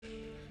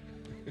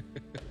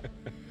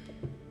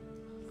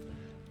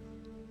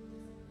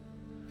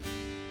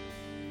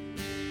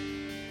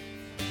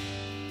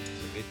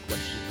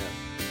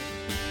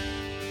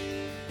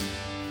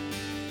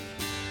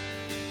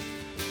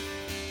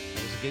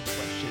Good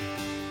question.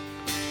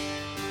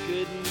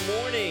 Good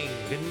morning.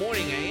 Good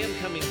morning. I am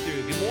coming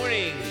through. Good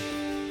morning.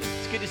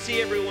 It's good to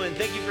see everyone.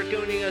 Thank you for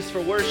joining us for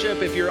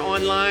worship. If you're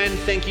online,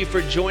 thank you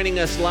for joining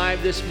us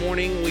live this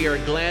morning. We are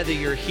glad that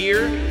you're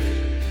here.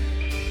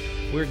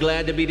 We're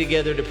glad to be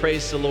together to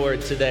praise the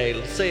Lord today.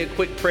 Let's say a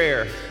quick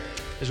prayer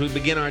as we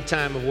begin our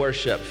time of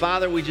worship.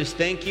 Father, we just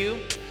thank you.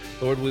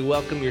 Lord, we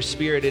welcome your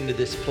Spirit into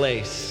this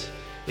place.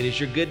 It is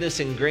your goodness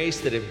and grace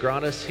that have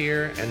brought us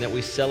here and that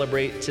we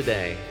celebrate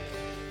today.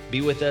 Be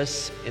with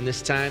us in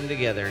this time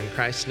together. In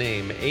Christ's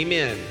name,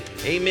 amen.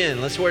 Amen.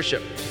 Let's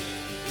worship.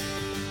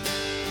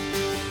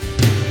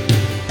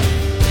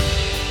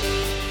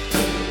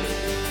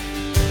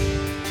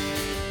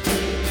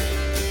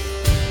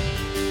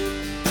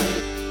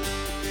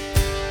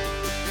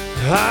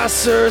 I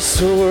searched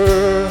the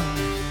world,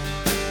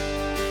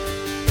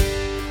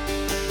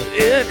 but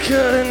it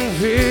couldn't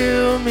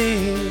feel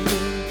me.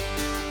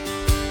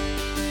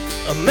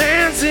 A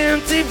man's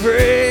empty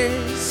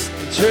praise,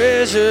 the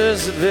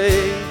treasures of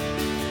faith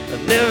are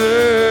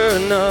never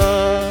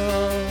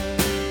enough.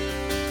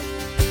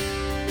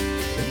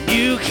 And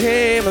you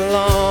came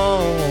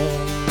along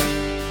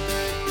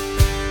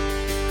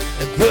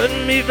and put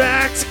me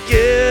back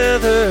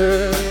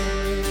together.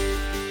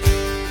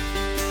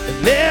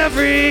 And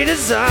every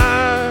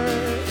desire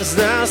is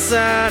now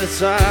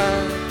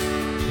satisfied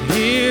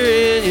here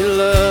in your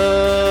love.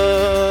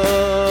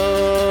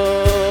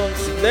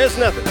 See, there's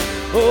nothing,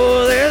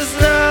 oh, there's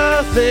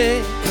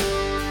nothing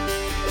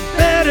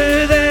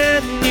better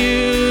than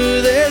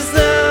you. There's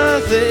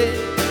nothing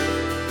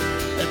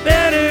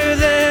better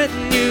than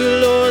you,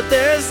 Lord.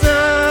 There's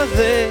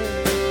nothing,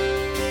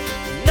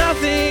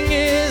 nothing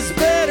is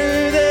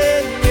better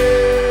than you.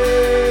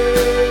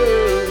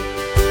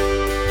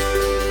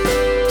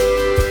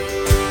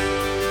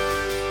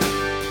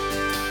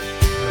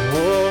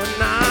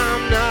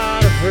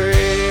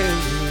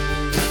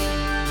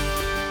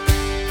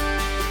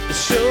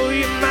 Show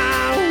you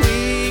my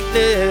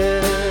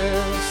weakness,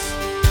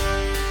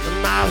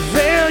 my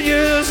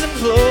failures and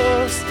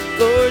flaws.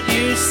 Lord,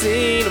 you've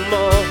seen them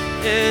all,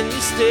 and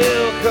you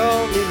still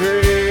call me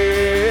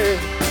great.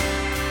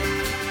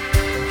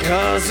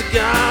 Cause the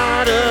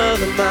God of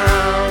the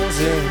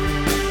mountain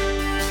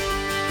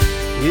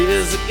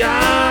is the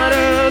God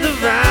of the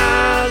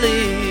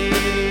valley,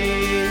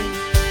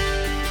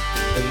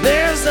 and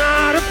there's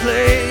not a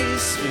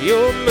place where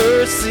your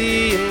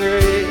mercy and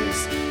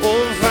grace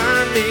won't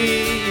find me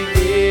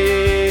again.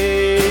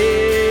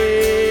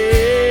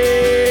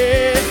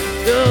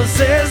 'Cause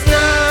there's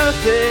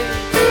nothing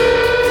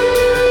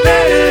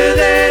better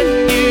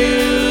than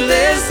you.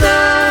 There's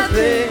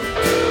nothing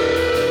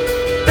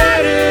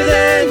better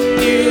than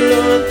you,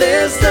 Lord.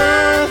 There's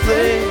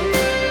nothing,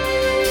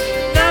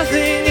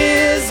 nothing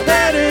is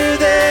better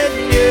than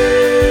you.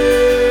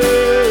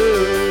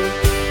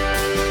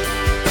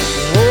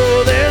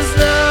 Oh, there's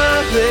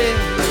nothing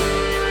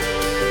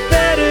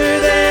better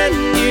than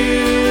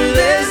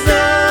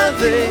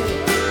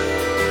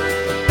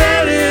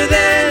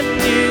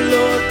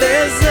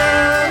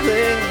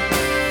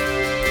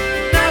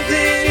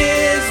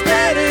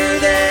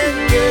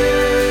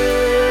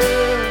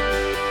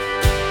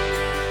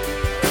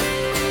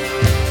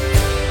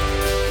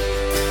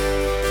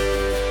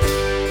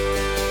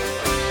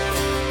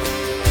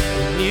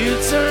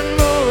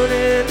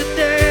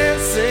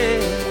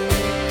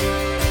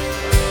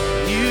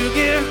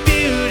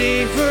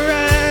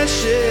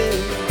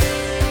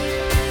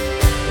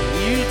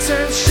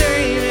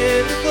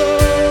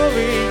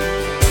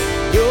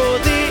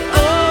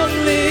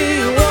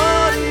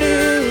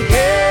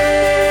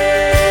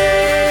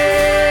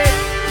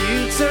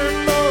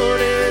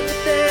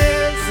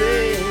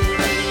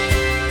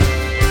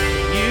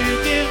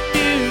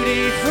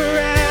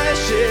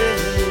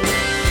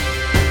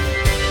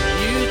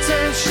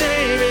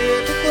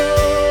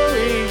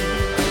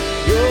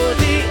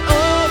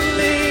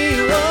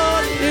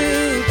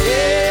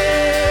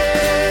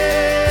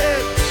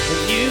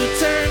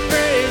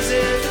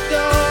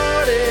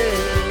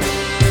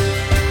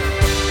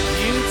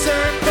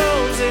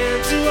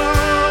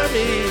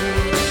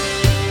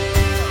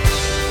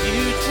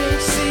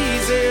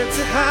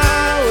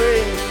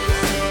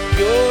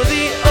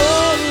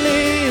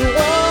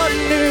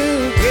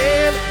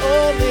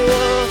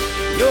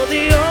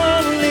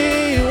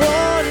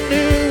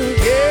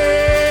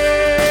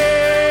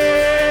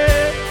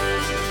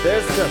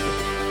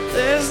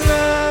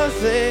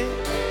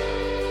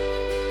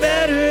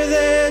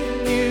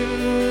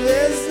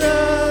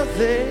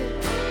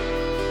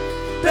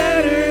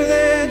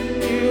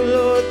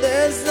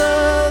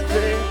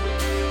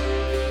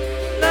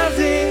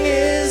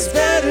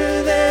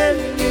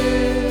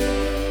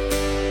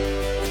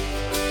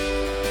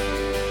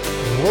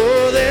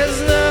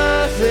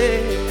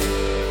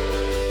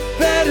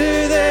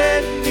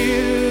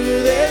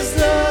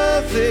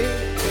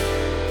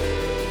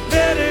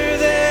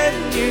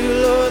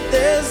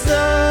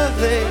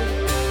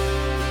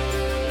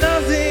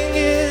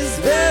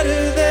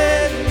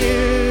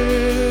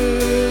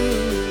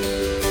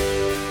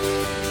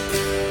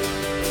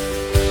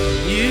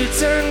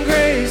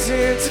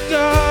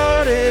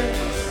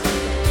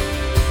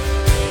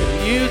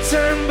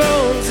turn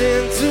bones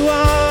into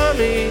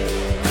armies.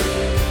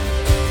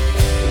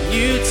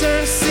 You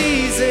turn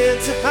seas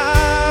into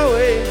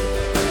highways.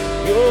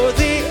 You're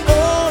the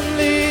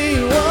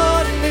only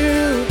one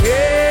who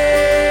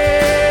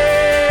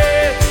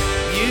can.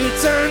 You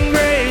turn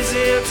graves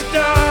into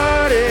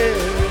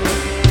gardens.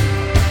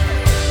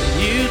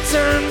 You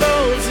turn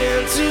bones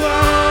into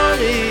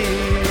armies.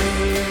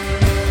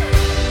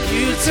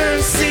 You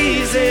turn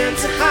seas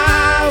into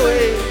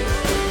highways.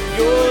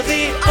 You're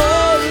the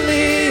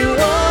only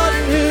one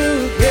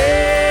who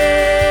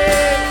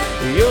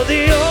can. You're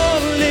the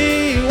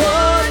only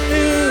one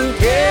who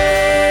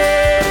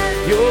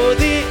can. You're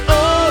the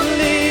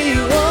only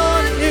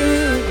one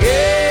who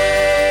can.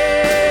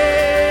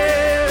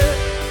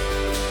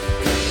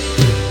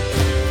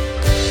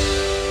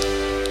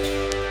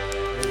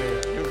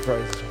 Amen. Give him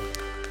praise.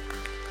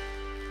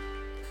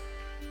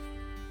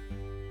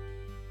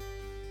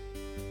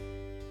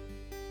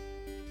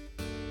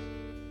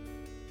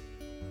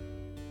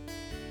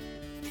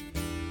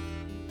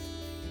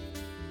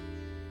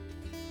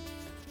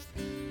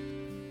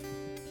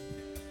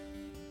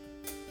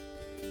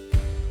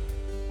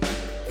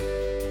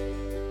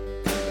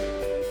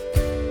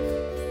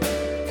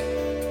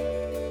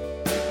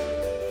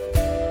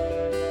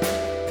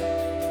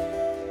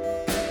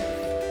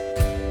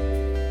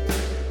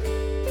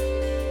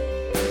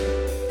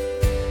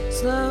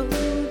 Slow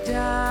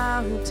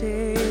down,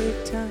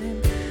 take time,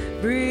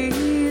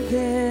 breathe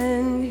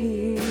in,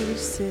 he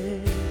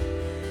said,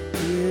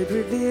 he'd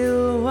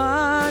reveal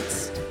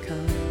what's to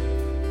come.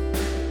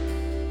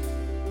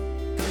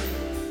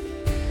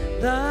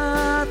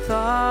 The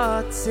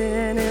thoughts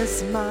in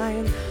his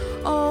mind,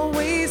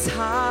 always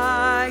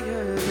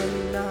higher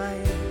than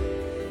mine,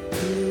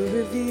 he'll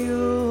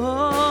reveal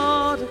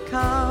all to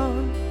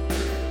come.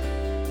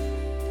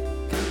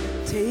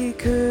 Take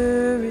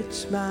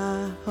courage,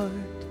 my heart,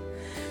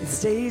 and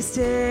stay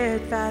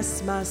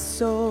steadfast, my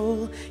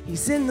soul.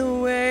 He's in the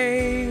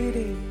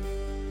waiting.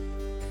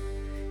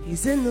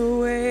 He's in the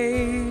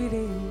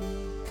waiting.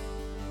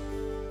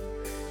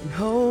 And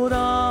hold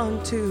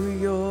on to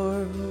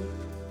your hope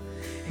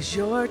as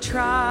your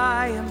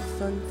triumph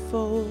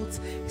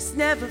unfolds. He's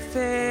never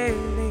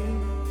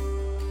failing.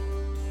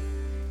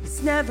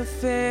 He's never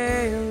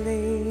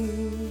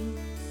failing.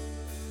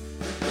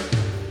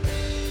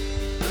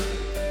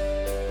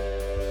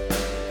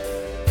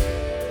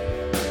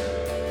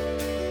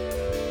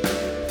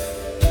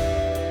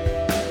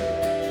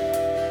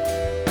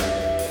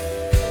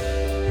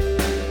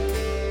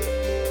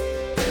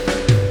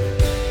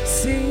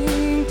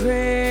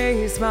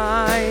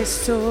 My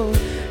soul,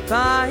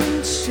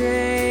 find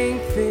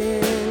strength,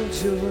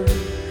 endure.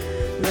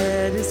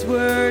 Let his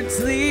words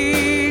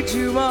lead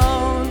you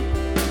on.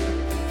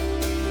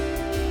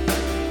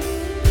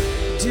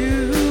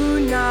 Do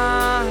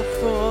not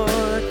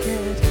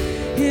forget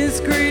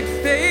his great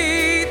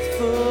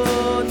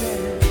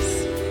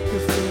faithfulness. He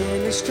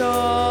finished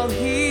all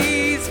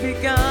he's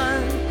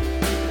begun.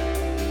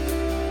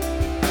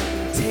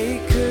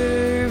 Take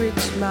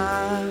courage,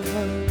 my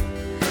heart.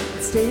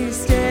 Stay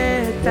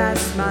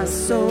steadfast, my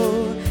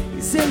soul.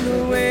 He's in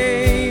the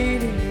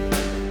waiting.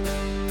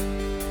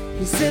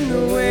 He's in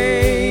the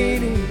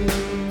waiting.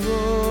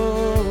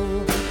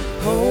 Oh,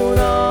 hold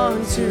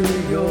on to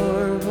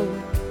your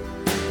hope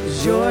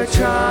as your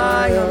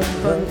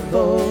triumph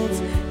unfolds.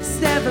 He's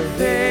never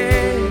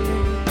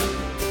failing.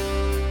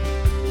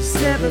 He's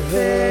never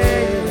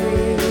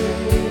failing.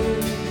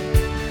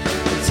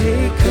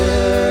 Take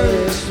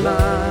courage,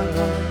 my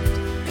heart.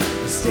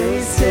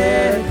 Stay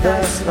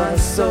steadfast, my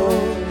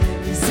soul.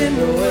 He's in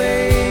the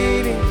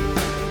waiting.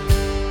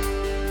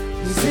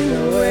 He's in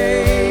the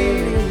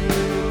waiting.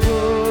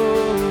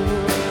 Oh,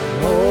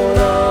 hold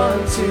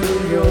on to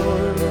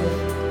your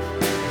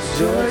hope as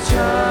your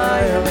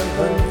triumph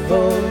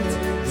unfolds.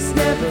 He's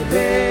never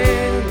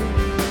failing.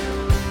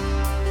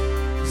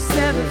 He's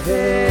never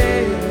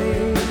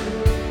failing.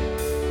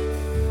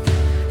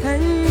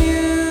 And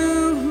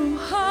you who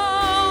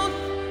hold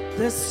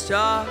the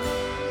stars,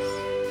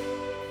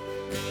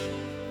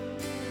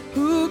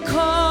 who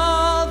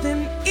call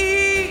them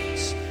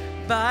each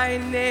by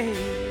name,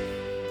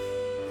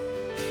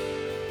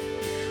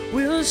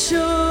 will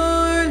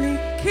surely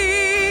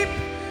keep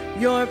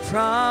your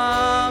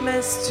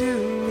promise to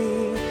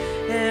me,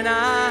 and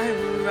I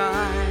will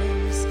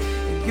rise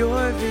in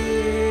your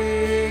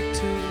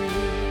victory.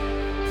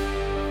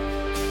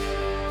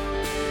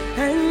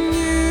 And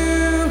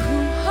you who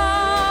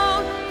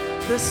hold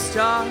the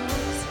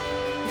stars,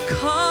 you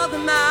call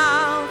them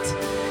out,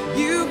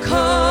 you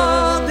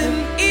call them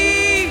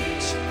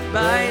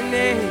by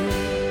name,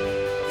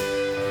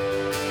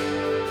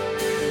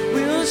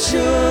 will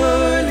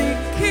surely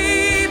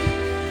keep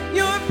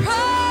your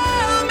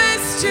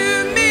promise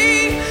to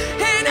me,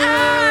 and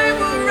I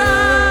will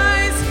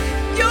rise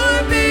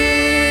your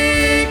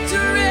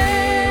victory.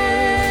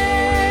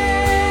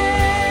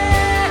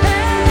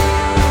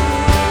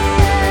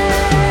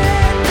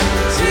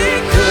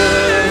 Take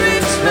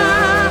courage,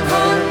 my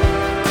heart,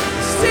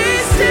 stay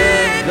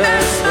steadfast.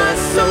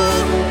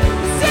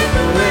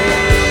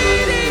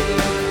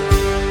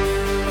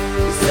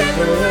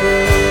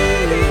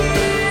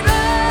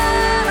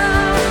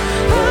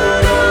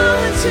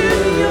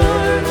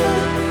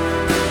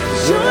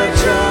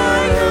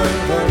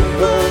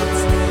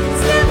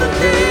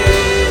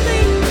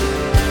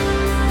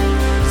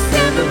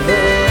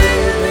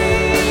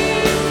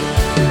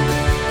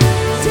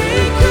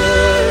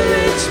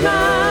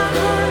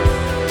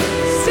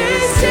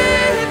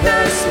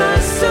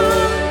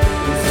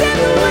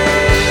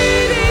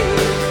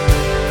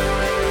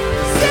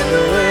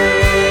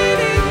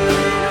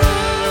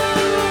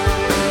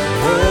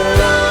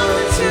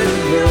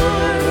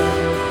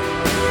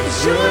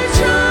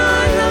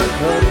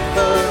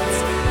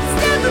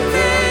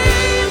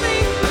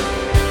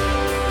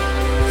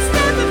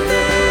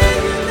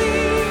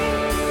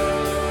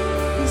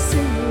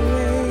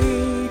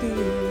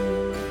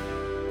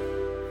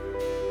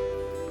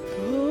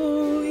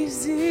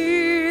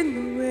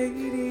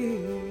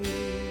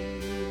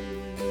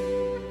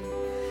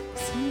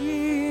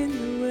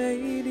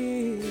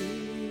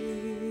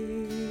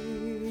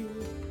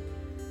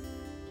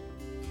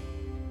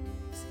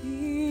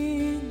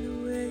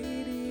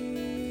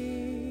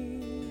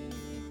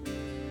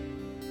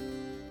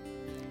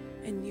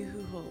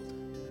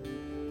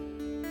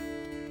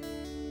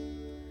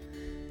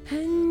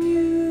 and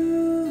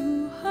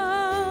you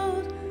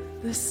hold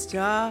the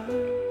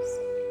stars,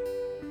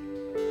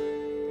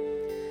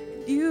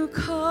 and you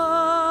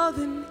call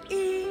them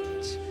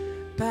each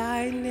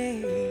by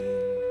name.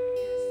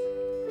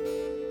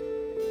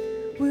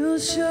 Will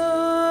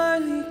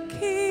surely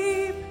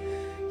keep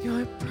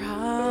your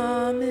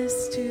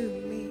promise to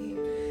me,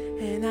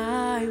 and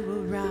I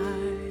will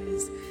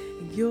rise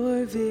in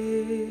your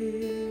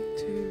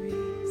victory.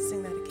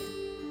 Sing that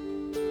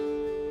again.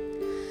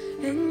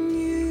 And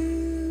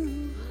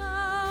you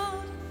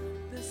hold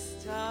the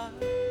stars,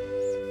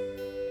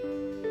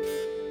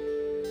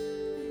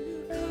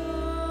 you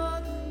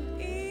call them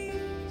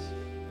each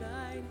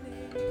by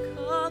name,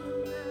 call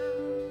them out.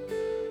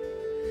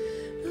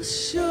 Will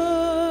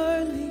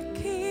surely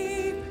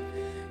keep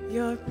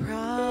your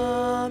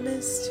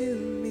promise to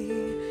me,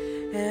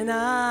 and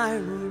I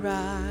will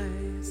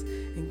rise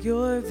in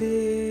your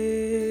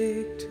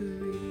victory.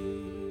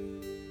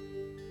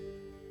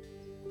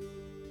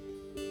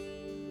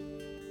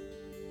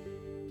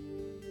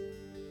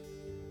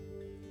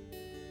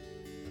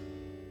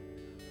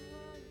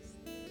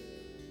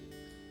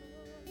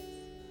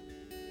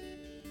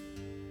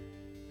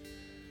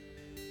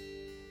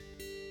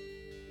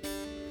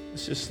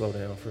 Let's just slow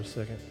down for a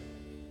second.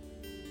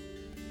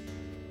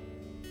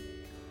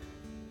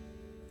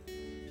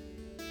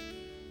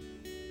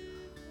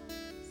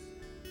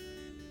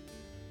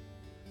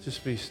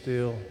 Just be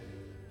still.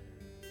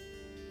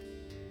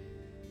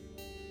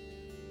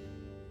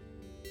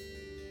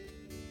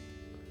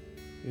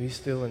 Be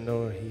still and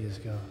know He is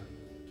God.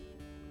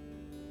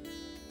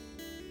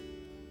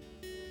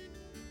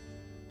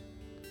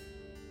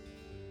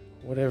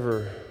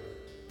 Whatever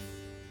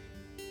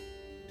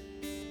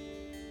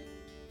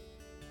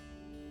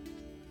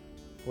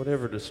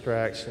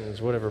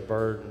distractions, whatever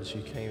burdens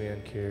you came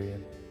in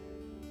carrying,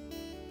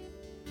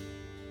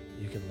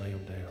 you can lay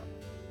them down.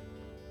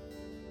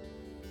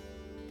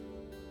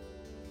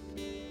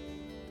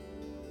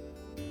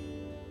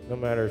 No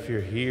matter if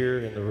you're here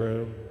in the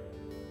room,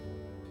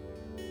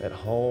 at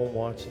home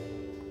watching,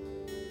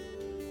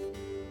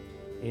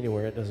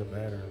 anywhere, it doesn't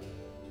matter.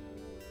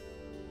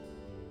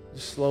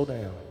 Just slow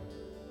down.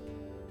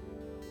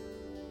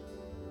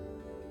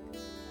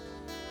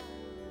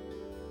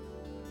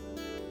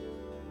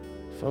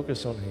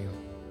 Focus on Him.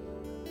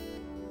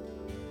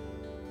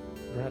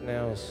 Right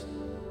now is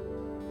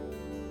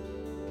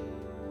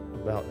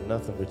about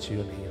nothing but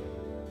you and Him.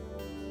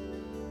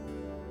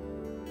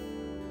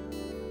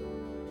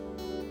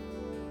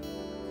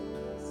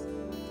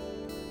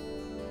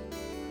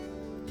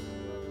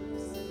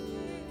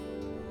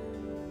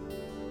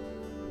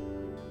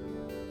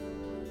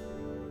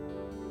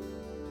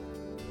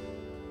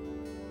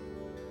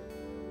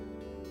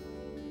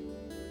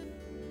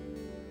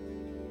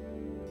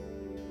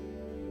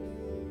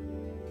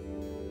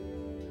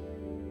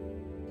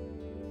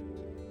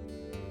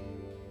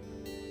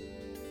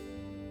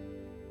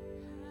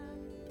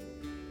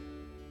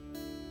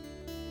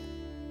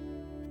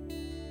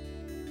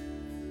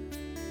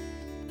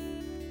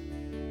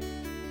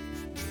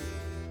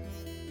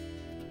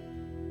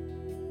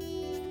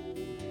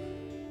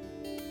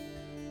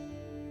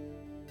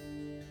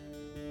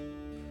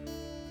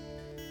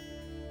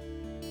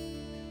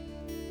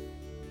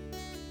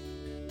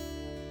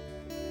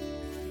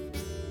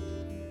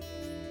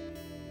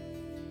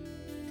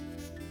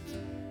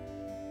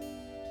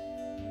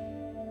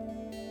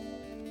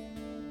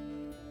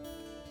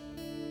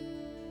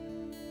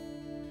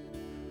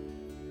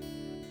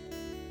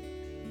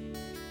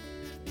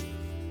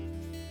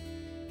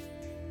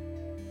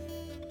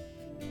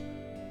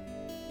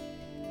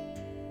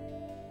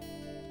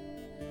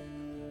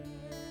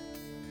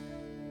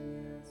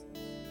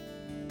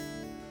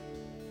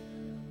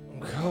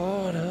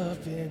 Caught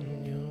up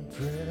in your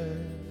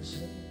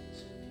presence,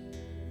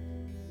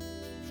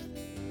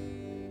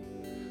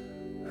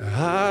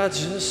 I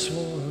just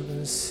want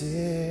to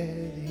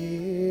sit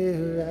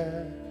here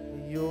at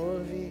your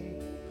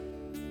feet.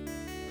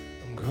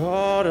 I'm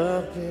caught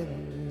up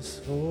in this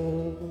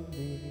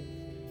holy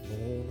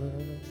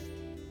moment.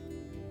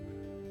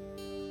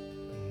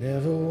 I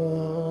never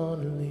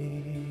want to leave.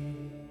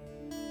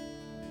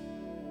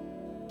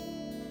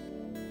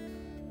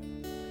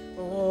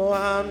 Oh,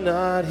 I'm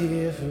not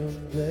here for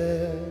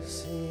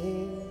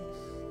blessings,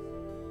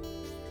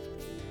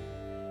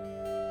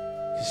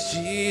 'cause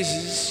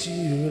Jesus,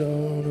 you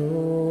don't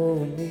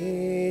owe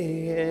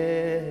me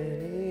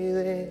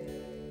anything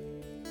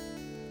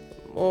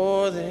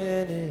more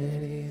than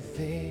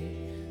anything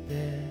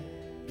that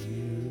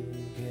you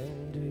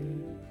can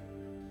do.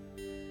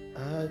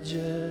 I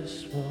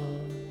just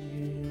want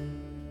you,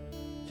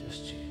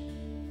 just you.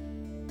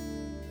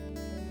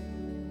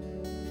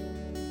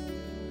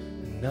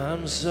 And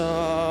I'm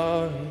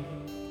sorry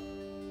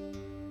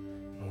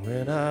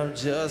when I've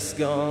just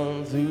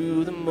gone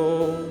through the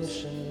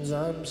motions.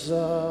 I'm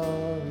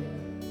sorry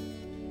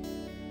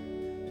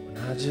when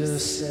I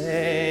just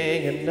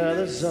sang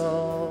another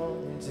song.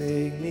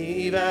 Take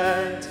me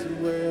back to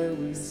where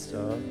we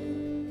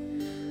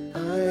started.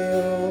 I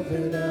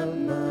open up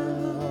my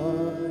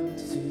heart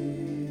to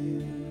you.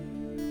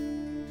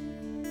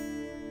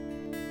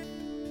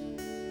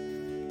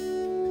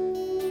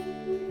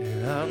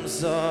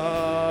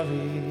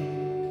 sorry.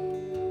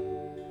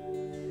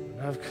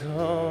 I've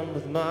come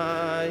with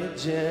my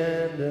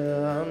agenda.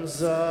 I'm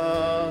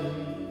sorry.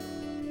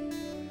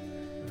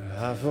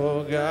 I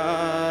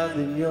forgot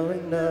that you're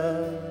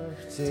enough.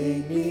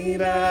 Take me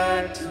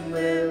back to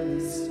where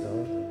we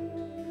started.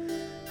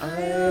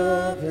 I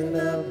open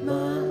up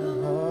my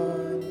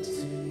heart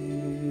to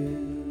you.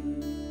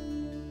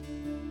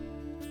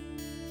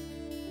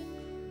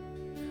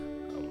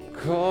 I'm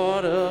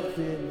caught up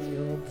in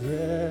your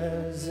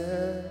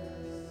presence.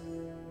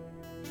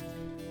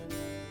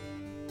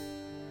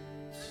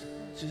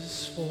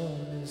 Just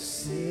wanna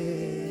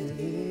sit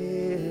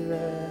here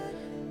at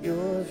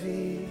your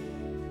feet.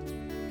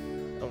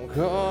 I'm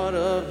caught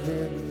up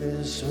in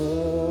this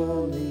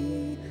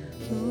holy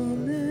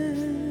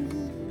moment.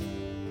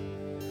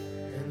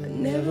 I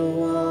never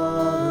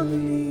want to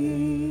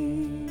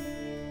leave.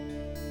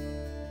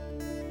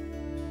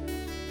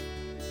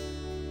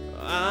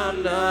 I'm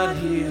not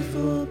here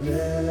for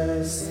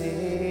blessing.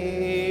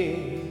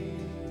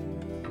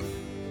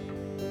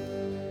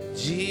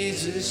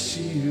 Jesus,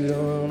 you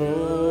don't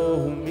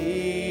owe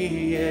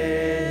me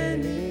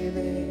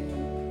anything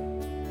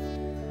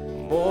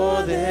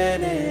more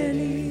than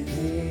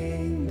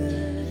anything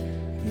that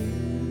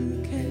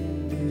you can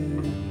do.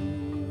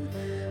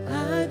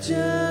 I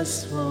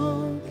just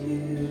want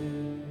you.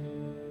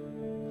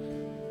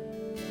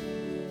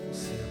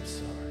 Say I'm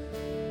sorry.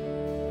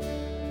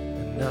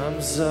 And I'm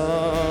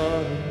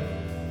sorry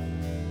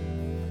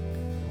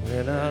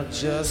when I've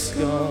just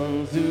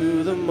gone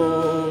through the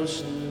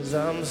motions.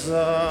 I'm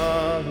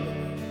sorry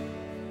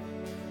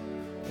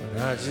when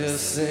I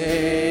just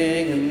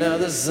sing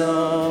another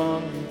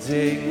song.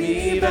 Take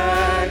me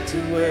back to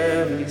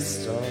where we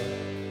started.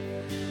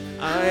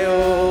 I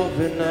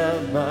open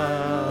up my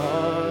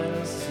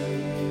heart to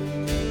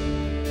you.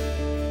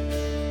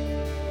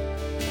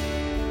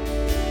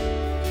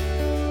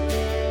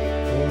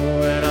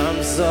 When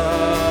I'm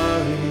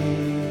sorry,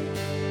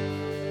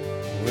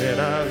 when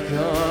I've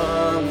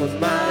come with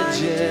my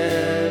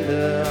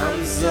agenda.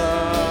 I'm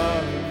sorry.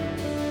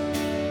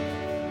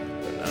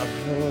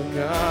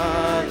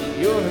 God,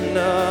 you're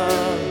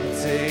enough.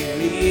 Take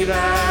me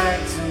back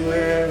to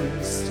where we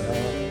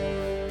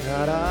started.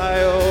 God,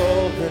 I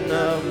open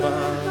up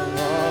my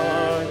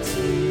heart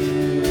to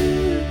you.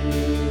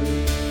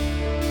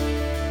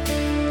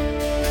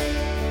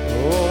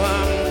 Oh,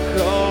 I'm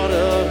caught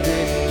up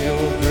in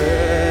your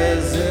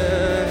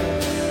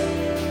presence.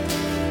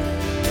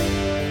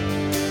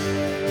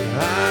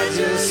 I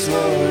just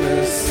wanna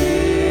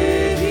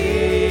sit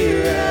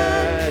here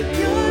at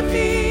your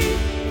feet.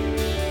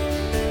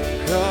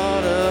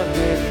 Caught up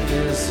in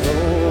this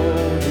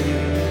holy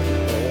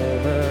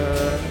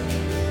moment.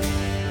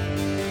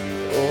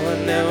 Oh, I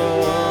never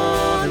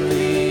want to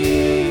leave.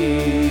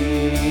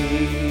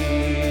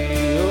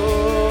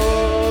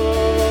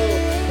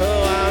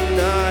 Oh, I'm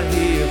not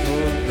here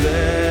for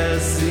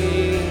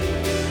blessing.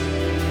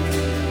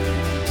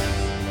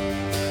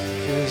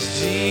 'Cause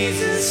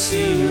Jesus,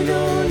 you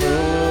don't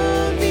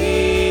owe me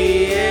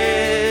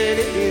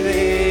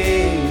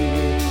anything,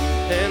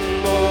 and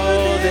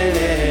more than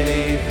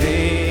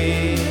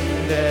anything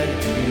that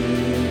you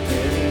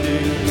can do.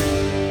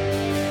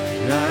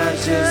 I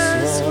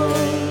just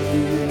want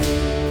you.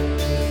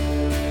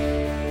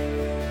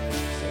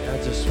 Say, I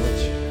just want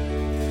you.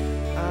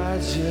 I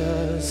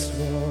just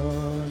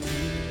want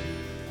you.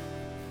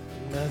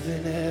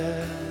 Nothing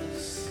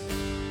else.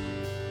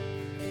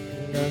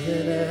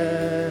 Nothing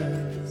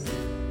else.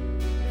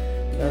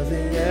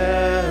 Nothing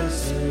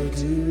else will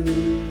do.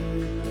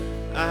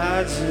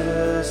 I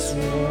just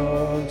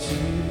want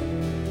you.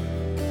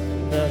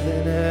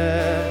 Nothing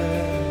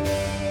else,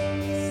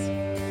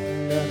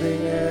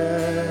 nothing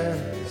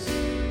else,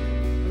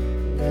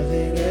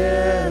 nothing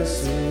else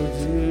will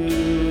do.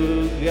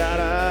 God,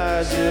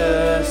 I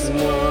just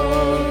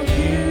want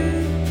you,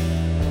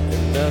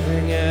 and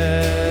nothing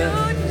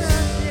else,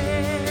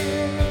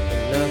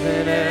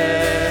 nothing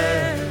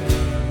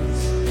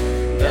else,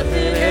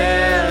 nothing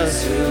else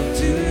will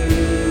do.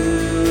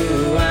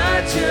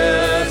 I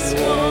just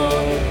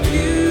want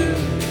you,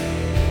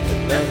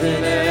 and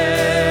nothing else.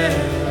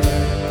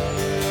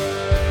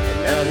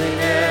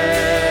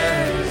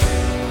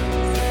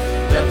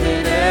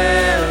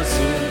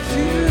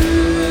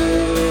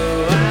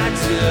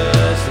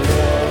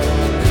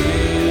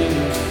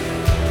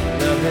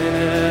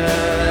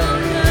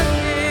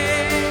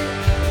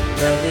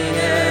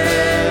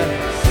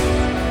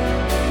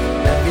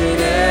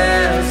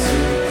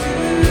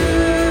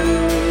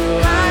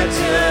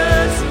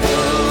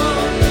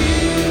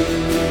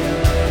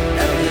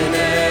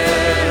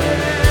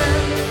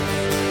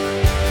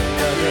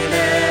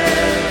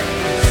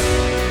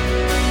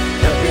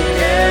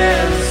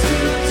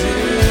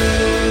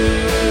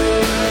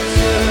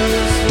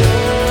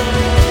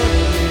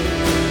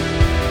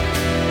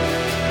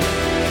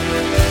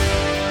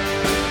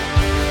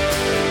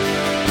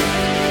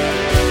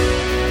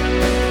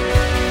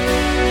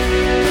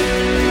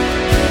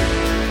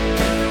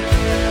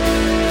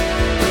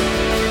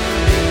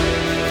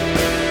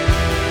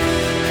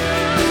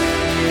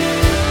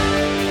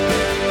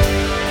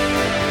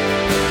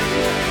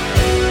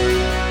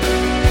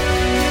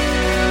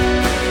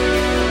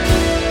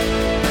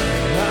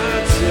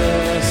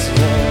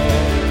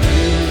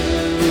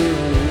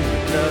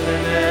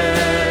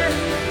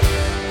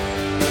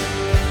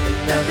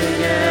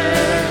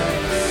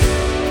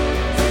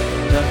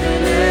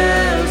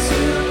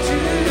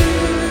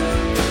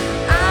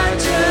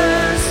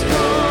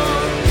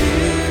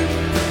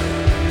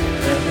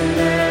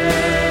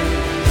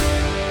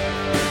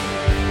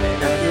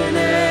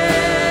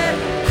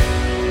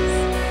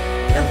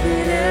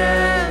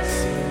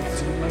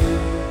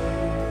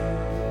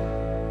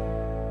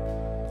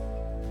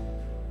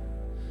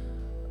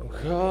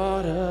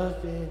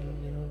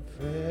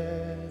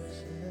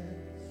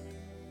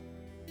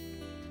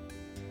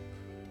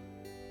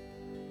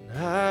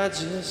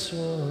 just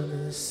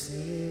wanna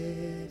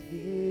sit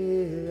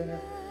here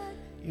at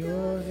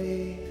your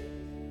feet.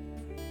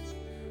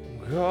 I'm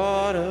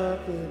caught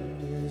up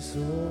in this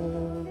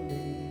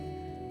holy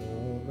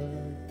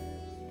moment.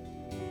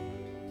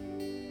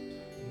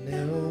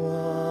 Never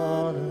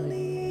wanna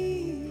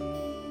leave.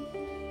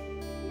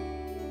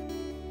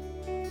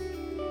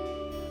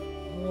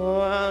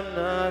 Oh, I'm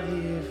not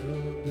here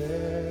for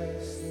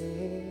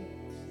blessings.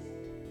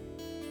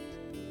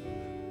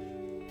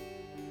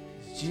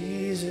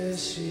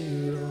 Jesus,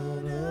 you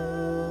don't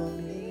owe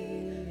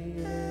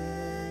me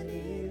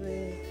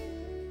anything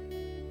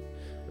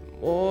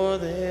more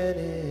than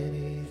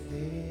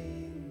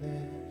anything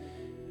that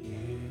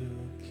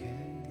you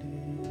can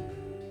do.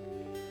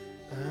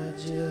 I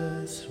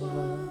just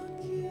want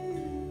you.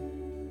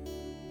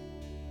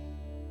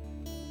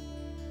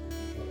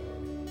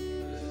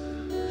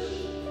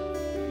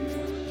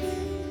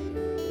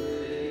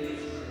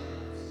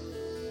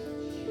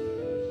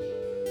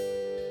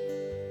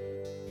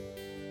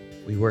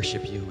 We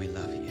worship you and we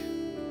love you.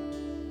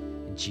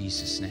 In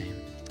Jesus' name,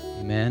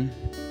 amen.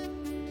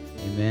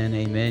 Amen,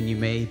 amen. You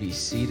may be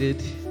seated.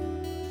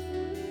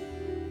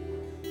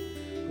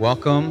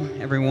 Welcome,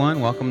 everyone.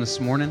 Welcome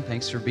this morning.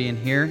 Thanks for being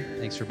here.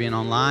 Thanks for being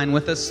online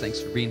with us. Thanks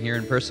for being here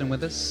in person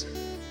with us.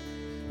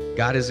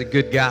 God is a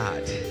good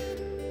God.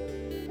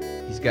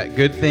 He's got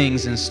good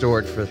things in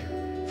store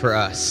for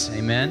us.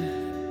 Amen.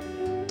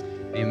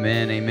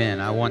 Amen, amen.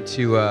 I want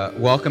to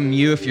welcome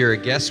you if you're a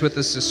guest with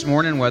us this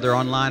morning, whether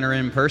online or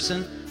in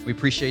person. We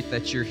appreciate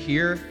that you're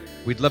here.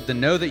 We'd love to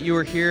know that you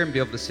are here and be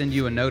able to send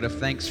you a note of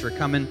thanks for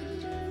coming.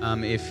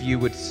 If you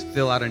would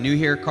fill out a New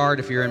Here card,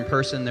 if you're in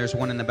person, there's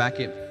one in the back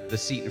of the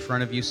seat in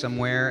front of you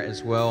somewhere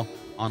as well.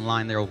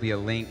 Online, there will be a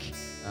link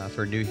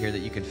for New Here that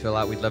you can fill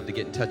out. We'd love to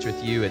get in touch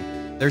with you.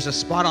 And there's a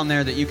spot on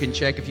there that you can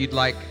check if you'd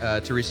like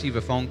to receive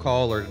a phone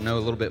call or to know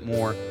a little bit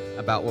more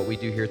about what we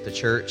do here at the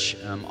church.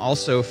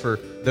 Also, for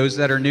those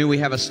that are new, we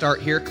have a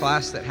Start Here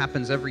class that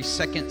happens every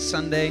second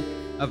Sunday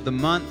of the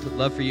month. We'd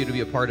love for you to be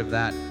a part of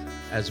that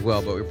as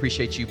well. But we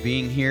appreciate you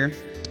being here.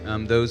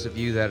 Those of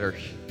you that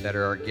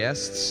are our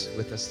guests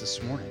with us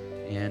this morning.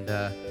 And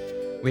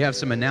we have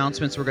some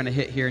announcements we're going to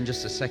hit here in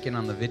just a second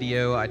on the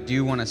video. I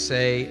do want to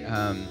say,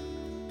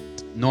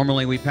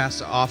 normally we pass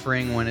the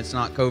offering when it's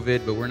not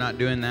COVID, but we're not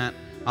doing that,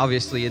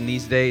 obviously, in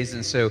these days.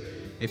 And so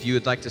if you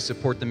would like to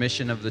support the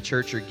mission of the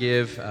church or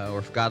give, or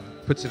if God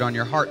puts it on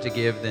your heart to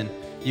give, then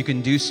you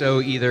can do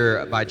so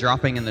either by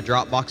dropping in the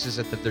drop boxes.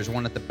 There's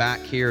one at the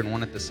back here and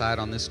one at the side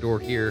on this door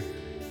here,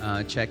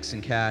 checks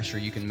and cash, or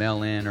you can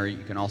mail in, or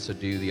you can also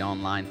do the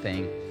online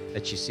thing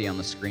that you see on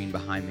the screen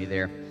behind me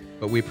there.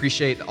 But we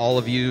appreciate all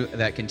of you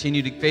that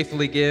continue to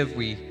faithfully give.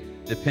 We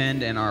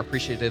depend and are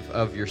appreciative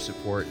of your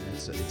support.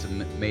 It's a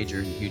major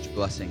and huge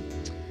blessing.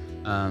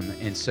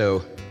 And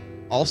so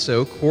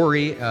also,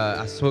 Corey,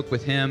 I spoke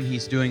with him.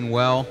 He's doing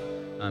well.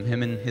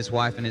 Him and his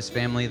wife and his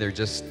family, they're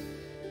just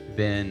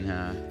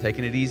been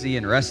taking it easy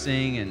and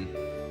resting and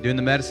doing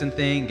the medicine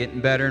thing, getting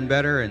better and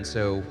better. And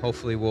so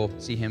hopefully we'll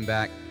see him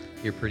back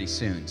here pretty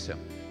soon. So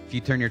if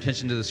you turn your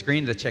attention to the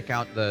screen to check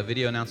out the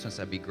video announcements,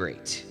 that'd be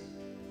great.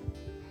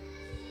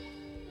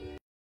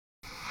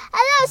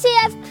 Hello,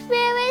 CF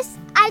viewers.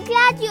 I'm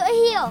glad you're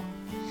here.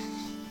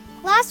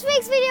 Last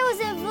week's video was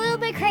a little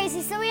bit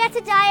crazy, so we had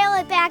to dial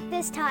it back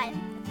this time.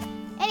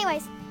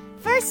 Anyways,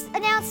 first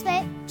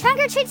announcement, Trunk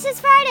or Treats this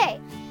Friday.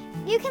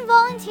 You can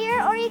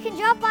volunteer or you can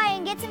drop by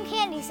and get some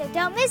candy, so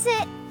don't miss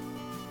it.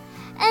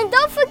 And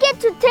don't forget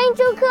to change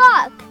your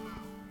clock,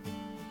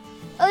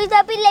 or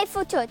you'll be late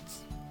for church.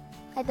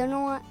 I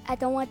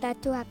don't want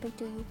that to happen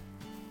to you.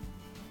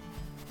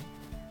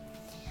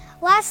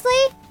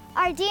 Lastly,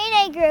 our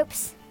DNA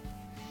groups.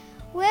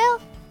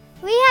 Well,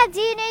 we have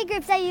DNA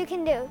groups that you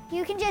can do.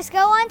 You can just go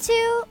onto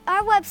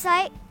our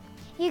website.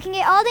 You can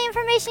get all the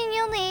information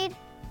you'll need,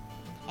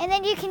 and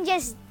then you can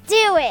just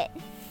do it.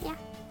 Yeah,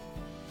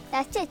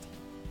 that's it.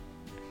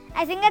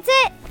 I think that's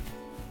it.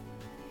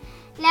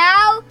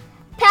 Now,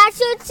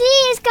 Pastor G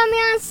is coming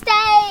on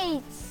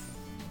stage.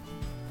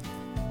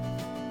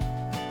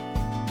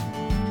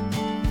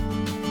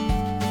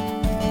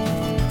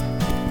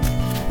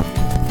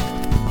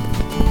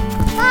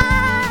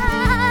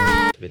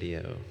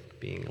 Video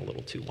being a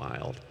little too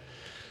wild.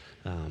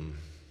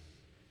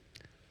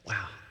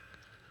 Wow,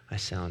 I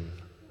sound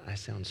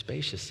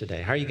spacious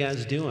today. How are you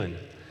guys doing?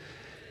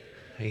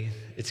 Hey,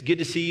 it's good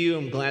to see you.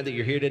 I'm glad that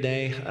you're here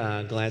today.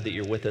 Glad that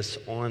you're with us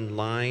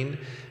online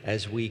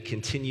as we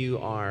continue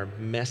our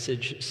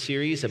message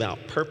series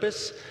about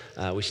purpose.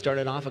 We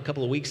started off a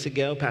couple of weeks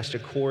ago. Pastor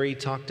Corey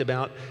talked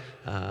about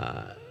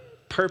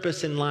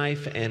purpose in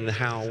life and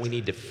how we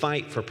need to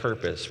fight for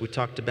purpose. We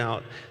talked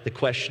about the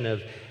question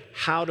of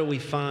how do we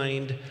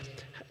find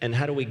and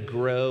how do we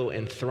grow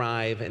and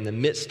thrive in the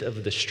midst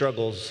of the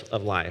struggles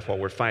of life while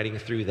we're fighting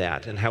through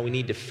that, and how we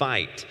need to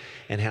fight,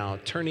 and how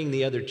turning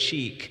the other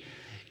cheek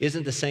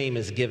isn't the same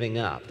as giving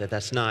up,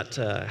 that's not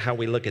how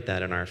we look at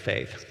that in our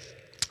faith.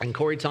 And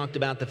Corey talked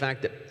about the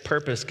fact that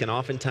purpose can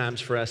oftentimes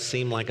for us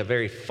seem like a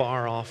very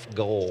far off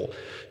goal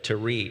to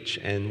reach,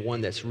 and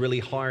one that's really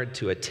hard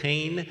to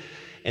attain,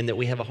 and that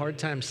we have a hard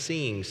time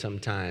seeing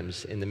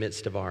sometimes in the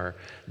midst of our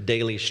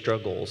daily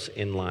struggles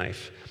in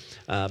life.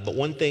 But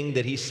one thing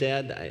that he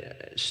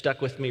said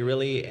stuck with me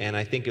really, and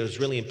I think it was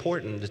really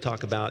important to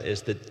talk about,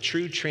 is that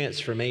true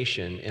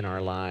transformation in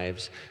our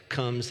lives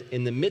comes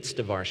in the midst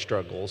of our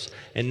struggles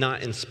and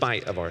not in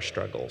spite of our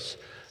struggles.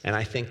 And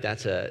I think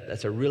that's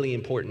a really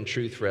important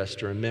truth for us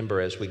to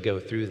remember as we go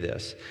through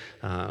this.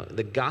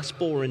 The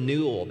gospel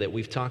renewal that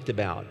we've talked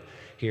about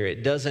here,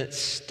 it doesn't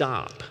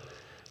stop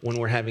when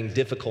we're having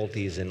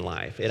difficulties in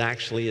life. It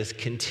actually is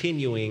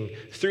continuing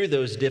through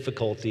those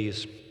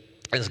difficulties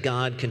as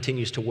God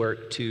continues to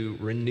work to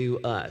renew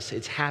us.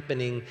 It's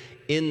happening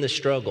in the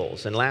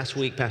struggles. And last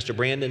week, Pastor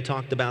Brandon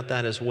talked about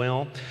that as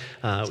well.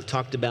 We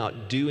talked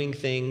about doing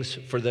things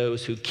for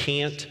those who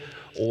can't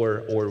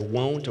or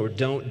won't or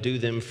don't do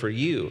them for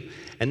you.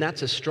 And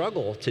that's a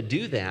struggle to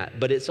do that,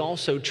 but it's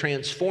also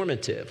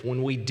transformative.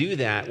 When we do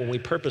that, when we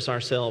purpose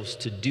ourselves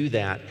to do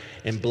that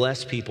and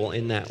bless people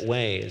in that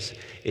ways,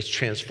 it's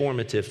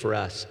transformative for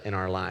us in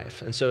our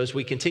life. And so as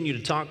we continue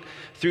to talk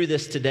through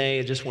this today,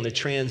 I just want to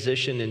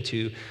transition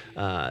into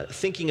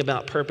thinking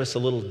about purpose a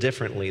little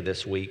differently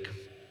this week.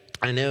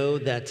 I know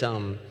that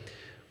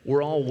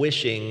we're all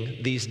wishing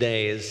these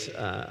days,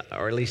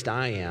 or at least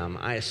I am,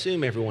 I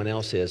assume everyone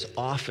else is,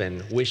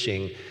 often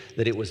wishing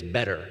that it was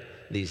better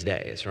these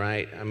days,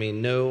 right? I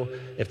mean,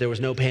 if there was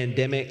no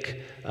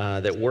pandemic,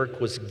 that work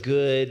was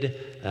good,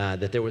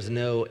 that there was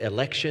no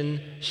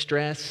election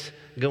stress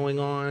going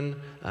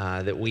on,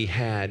 that we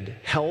had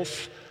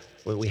health,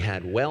 that we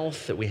had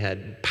wealth, that we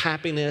had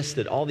happiness,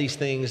 that all these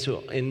things,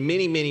 in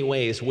many, many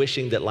ways,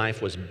 wishing that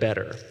life was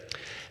better.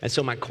 And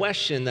so my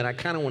question that I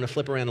kind of want to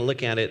flip around and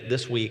look at it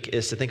this week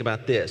is to think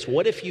about this.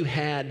 What if you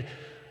had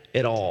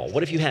it all?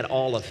 What if you had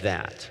all of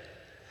that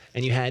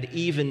and you had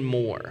even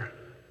more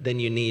than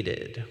you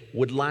needed?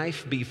 Would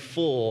life be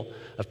full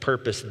of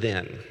purpose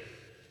then?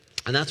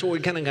 And that's what we're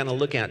kind of going to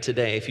look at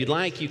today. If you'd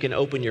like, you can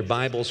open your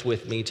Bibles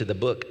with me to the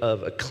book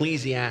of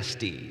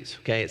Ecclesiastes.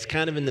 Okay, it's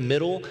kind of in the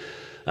middle.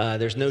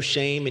 There's no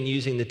shame in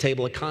using the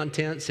table of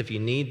contents if you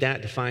need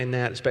that to find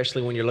that,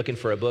 especially when you're looking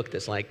for a book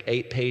that's like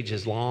 8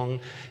 pages long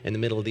in the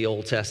middle of the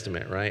Old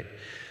Testament, right?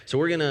 So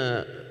we're going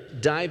to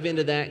dive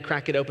into that,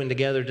 crack it open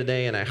together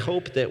today, and I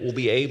hope that we'll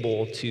be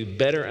able to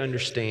better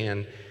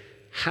understand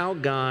how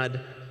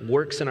God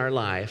works in our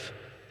life,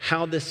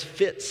 how this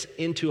fits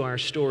into our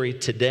story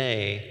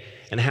today,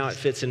 and how it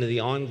fits into the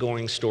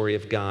ongoing story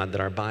of God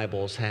that our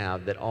Bibles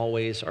have that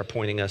always are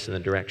pointing us in the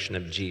direction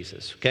of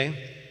Jesus,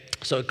 okay?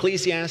 So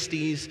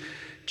Ecclesiastes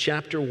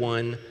chapter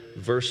 1,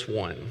 verse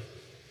 1.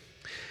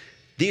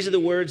 These are the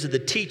words of the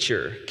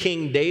teacher,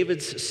 King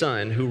David's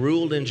son, who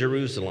ruled in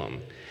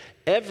Jerusalem.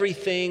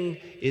 Everything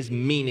is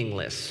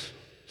meaningless,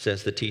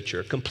 says the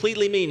teacher,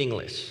 completely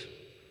meaningless.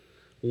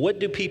 What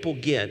do people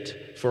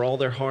get for all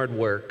their hard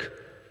work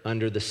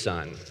under the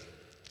sun?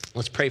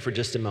 Let's pray for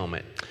just a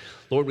moment.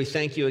 Lord, we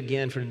thank you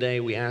again for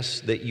today. We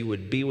ask that you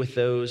would be with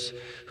those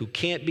who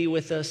can't be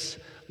with us.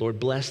 Lord,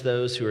 bless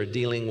those who are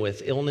dealing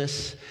with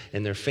illness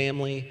and their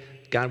family.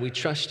 God, we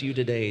trust you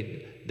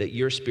today that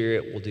your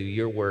Spirit will do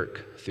your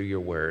work through your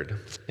word.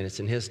 And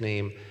it's in his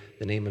name,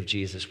 the name of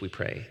Jesus, we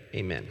pray.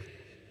 Amen.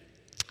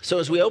 So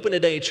as we open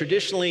today,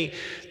 traditionally,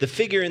 the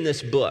figure in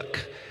this book,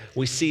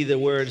 we see the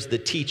words, the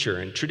teacher.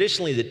 And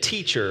traditionally, the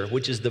teacher,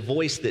 which is the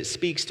voice that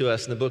speaks to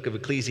us in the book of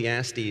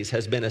Ecclesiastes,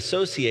 has been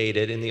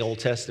associated in the Old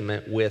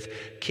Testament with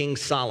King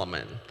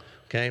Solomon,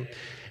 okay?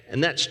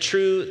 And that's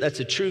true. That's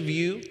a true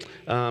view.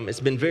 It's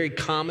been very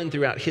common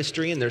throughout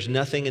history, and there's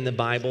nothing in the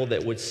Bible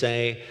that would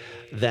say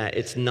that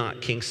it's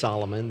not King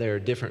Solomon. There are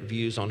different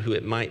views on who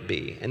it might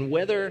be. And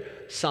whether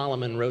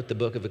Solomon wrote the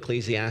book of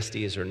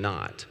Ecclesiastes or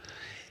not,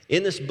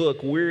 in this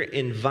book, we're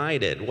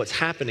invited, what's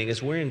happening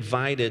is we're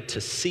invited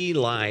to see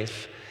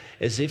life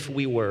as if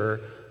we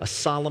were a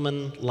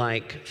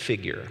Solomon-like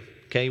figure.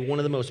 Okay, one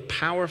of the most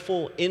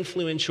powerful,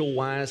 influential,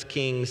 wise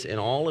kings in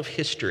all of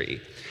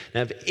history.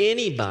 Now, if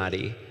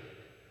anybody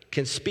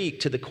can speak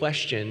to the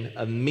question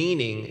of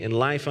meaning in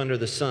life under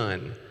the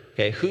sun,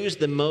 okay, who's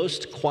the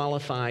most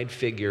qualified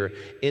figure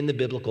in the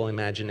biblical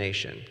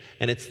imagination?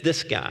 And it's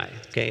this guy,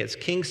 okay, it's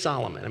King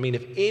Solomon. I mean,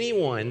 if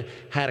anyone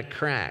had a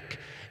crack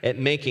at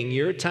making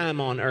your time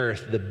on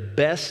earth the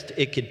best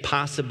it could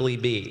possibly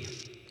be,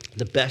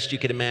 the best you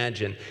could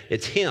imagine,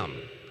 it's him,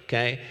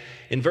 okay?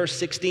 In verse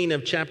 16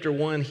 of chapter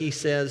 1, he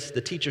says,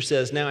 the teacher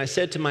says, "Now I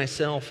said to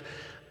myself,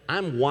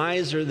 I'm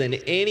wiser than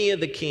any of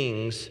the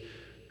kings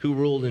who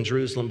ruled in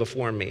Jerusalem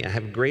before me. I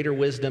have greater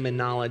wisdom and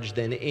knowledge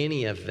than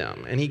any of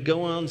them." And he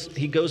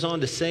goes on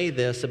to say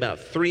this about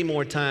 3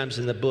 more times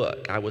in the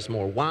book. I was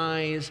more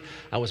wise,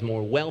 I was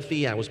more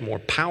wealthy, I was more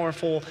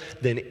powerful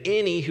than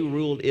any who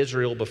ruled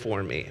Israel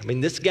before me. I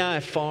mean, this guy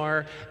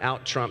far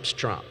out trumps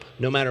Trump.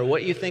 No matter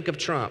what you think of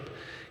Trump,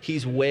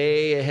 he's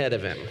way ahead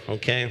of him,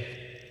 okay?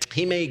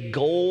 He made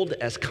gold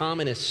as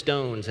common as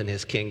stones in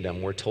his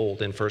kingdom, we're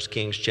told in 1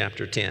 Kings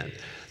chapter 10.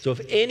 So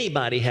if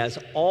anybody has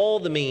all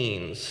the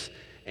means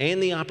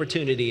and the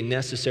opportunity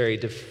necessary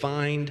to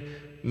find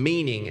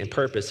meaning and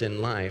purpose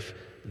in life,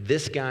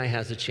 this guy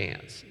has a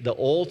chance. The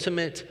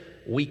ultimate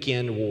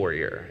weekend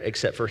warrior.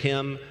 Except for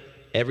him,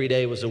 every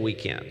day was a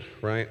weekend,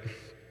 right?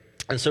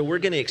 And so we're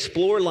going to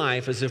explore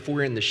life as if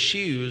we're in the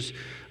shoes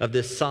of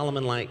this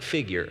Solomon-like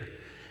figure.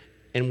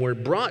 And we're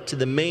brought to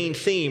the main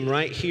theme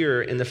right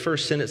here in the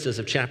first sentences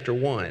of chapter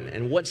 1.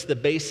 And what's the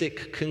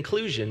basic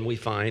conclusion we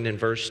find in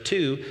verse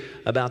 2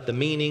 about the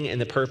meaning and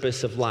the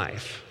purpose of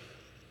life?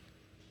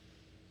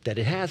 That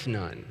it has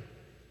none,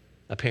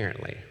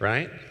 apparently,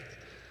 right?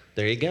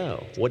 There you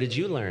go. What did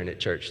you learn at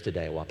church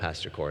today while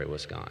Pastor Corey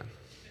was gone?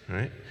 All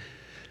right?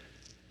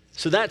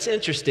 So that's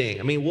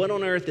interesting. I mean, what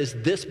on earth is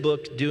this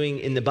book doing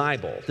in the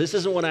Bible? This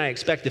isn't what I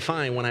expect to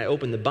find when I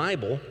open the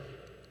Bible.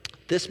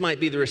 This might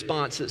be the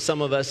response that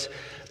some of us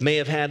may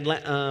have had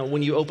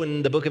when you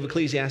open the book of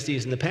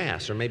Ecclesiastes in the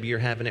past, or maybe you're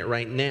having it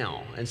right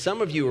now. And some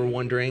of you are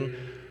wondering,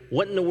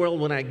 what in the world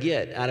would I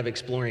get out of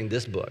exploring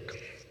this book?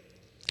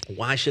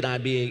 Why should I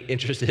be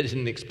interested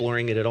in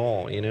exploring it at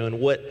all? You know, and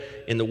what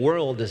in the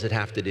world does it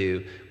have to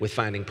do with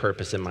finding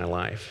purpose in my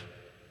life?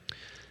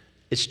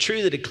 It's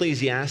true that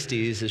Ecclesiastes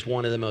is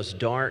one of the most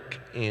dark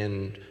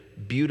and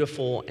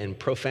beautiful and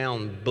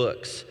profound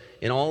books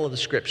in all of the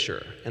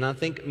scripture. And I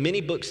think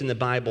many books in the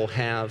Bible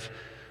have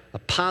a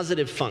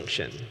positive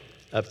function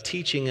of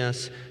teaching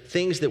us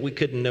things that we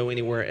couldn't know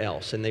anywhere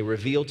else. And they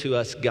reveal to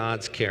us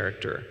God's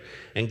character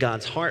and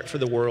God's heart for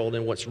the world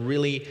and what's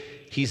really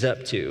He's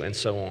up to and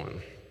so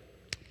on.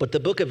 But the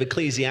book of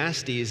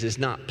Ecclesiastes is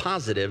not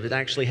positive. It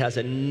actually has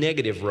a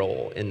negative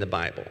role in the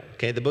Bible.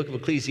 Okay, the book of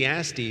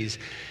Ecclesiastes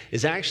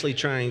is actually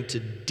trying to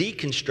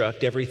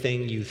deconstruct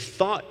everything you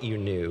thought you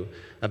knew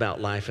about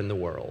life in the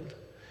world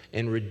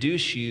and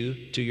reduce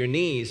you to your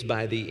knees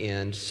by the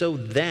end so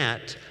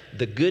that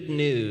the good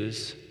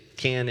news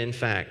can, in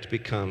fact,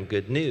 become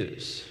good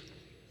news.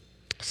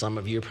 Some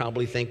of you are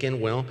probably thinking,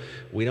 well,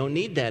 we don't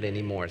need that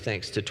anymore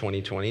thanks to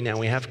 2020. Now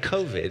we have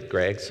COVID,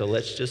 Greg, so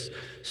let's just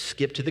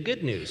skip to the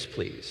good news,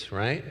 please,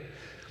 right?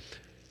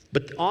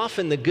 But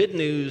often the good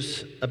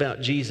news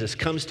about Jesus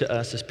comes to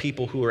us as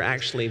people who are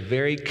actually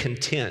very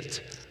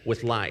content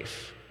with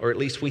life, or at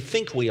least we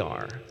think we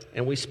are.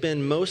 And we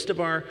spend most of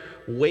our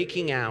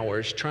waking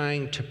hours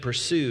trying to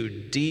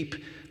pursue deep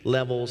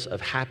levels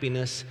of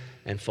happiness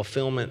and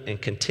fulfillment and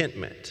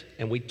contentment.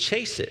 And we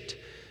chase it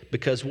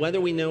because whether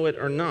we know it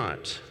or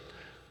not,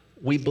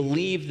 we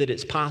believe that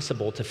it's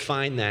possible to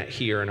find that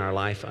here in our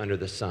life under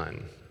the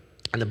sun.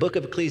 And the book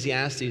of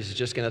Ecclesiastes is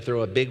just going to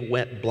throw a big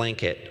wet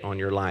blanket on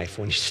your life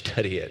when you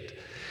study it.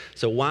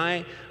 So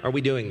why are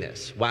we doing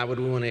this? Why would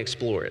we want to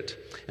explore it?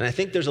 And I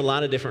think there's a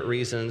lot of different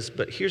reasons,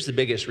 but here's the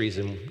biggest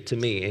reason, to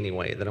me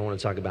anyway, that I want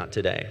to talk about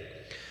today.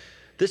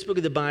 This book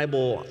of the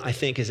Bible, I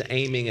think, is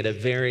aiming at a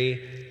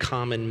very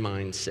common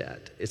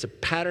mindset. It's a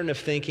pattern of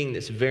thinking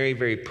that's very,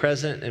 very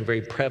present and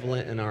very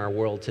prevalent in our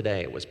world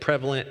today. It was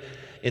prevalent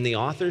in the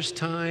author's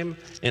time,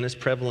 and it's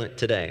prevalent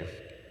today.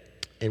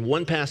 And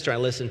one pastor I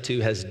listened to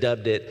has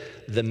dubbed it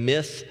the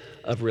myth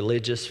of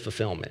religious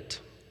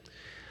fulfillment.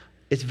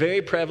 It's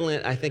very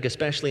prevalent, I think,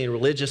 especially in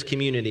religious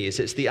communities.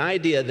 It's the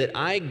idea that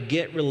I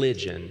get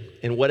religion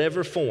in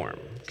whatever form.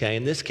 Okay,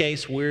 in this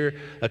case, we're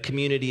a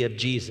community of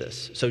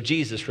Jesus. So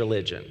Jesus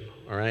religion,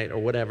 all right, or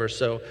whatever.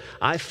 So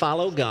I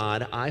follow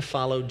God, I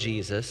follow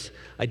Jesus,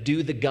 I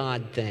do the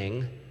God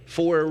thing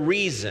for a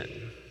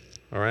reason,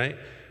 all right?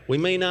 We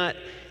may not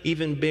be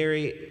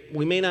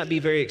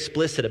very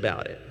explicit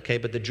about it, okay?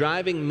 But the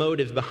driving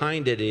motive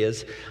behind it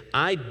is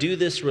I do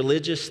this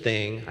religious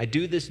thing, I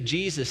do this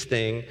Jesus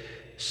thing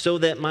so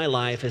that my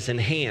life is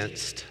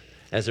enhanced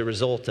as a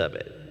result of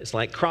it. It's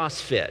like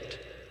CrossFit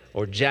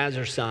or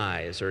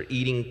jazzercise or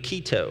eating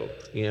keto.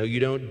 You know,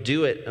 you don't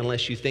do it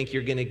unless you think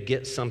you're going to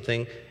get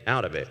something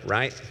out of it,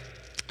 right?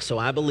 So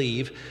I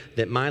believe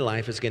that my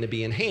life is going to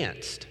be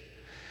enhanced.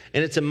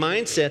 And it's a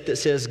mindset that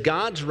says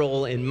God's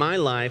role in my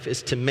life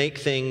is to make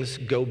things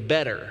go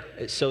better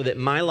so that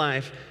my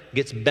life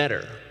gets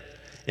better.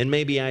 And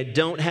maybe I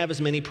don't have as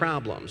many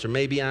problems, or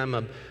maybe I'm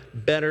a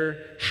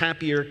better,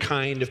 happier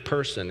kind of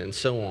person, and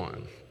so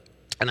on.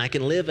 And I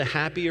can live a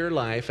happier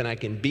life, and I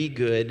can be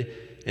good,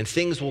 and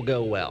things will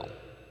go well.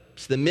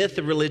 It's the myth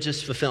of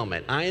religious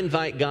fulfillment. I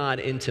invite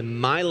God into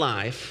my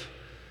life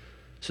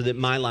so that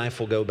my life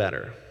will go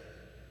better.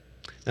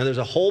 Now, there's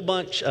a whole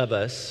bunch of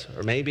us,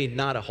 or maybe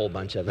not a whole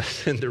bunch of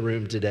us in the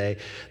room today,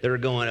 that are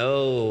going,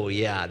 oh,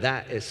 yeah,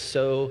 that is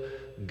so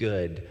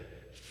good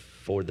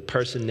for the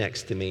person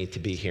next to me to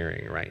be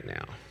hearing right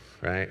now,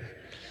 right?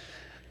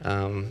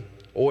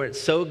 Or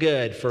it's so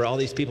good for all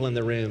these people in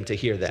the room to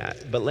hear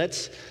that. But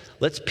let's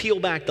peel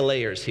back the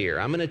layers here.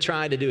 I'm going to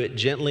try to do it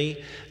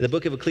gently. The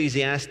book of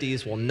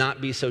Ecclesiastes will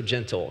not be so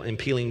gentle in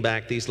peeling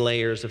back these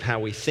layers of how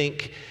we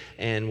think,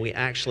 and we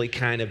actually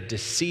kind of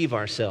deceive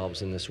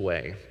ourselves in this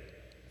way.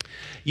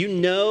 You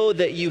know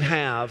that you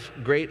have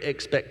great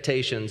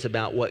expectations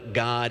about what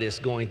God is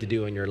going to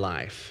do in your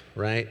life,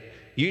 right?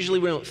 Usually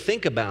we don't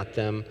think about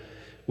them.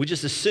 We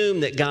just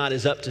assume that God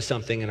is up to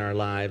something in our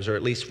lives, or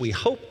at least we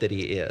hope that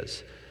He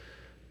is.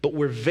 But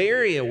we're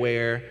very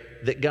aware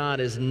that God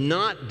is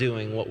not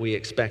doing what we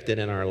expected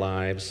in our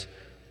lives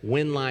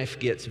when life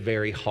gets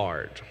very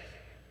hard,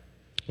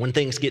 when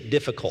things get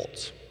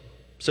difficult.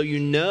 So you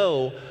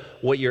know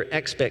what your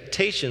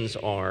expectations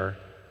are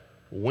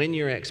when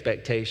your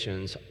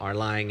expectations are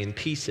lying in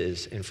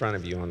pieces in front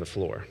of you on the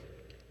floor.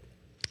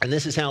 And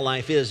this is how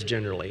life is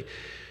generally.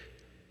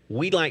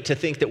 We like to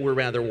think that we're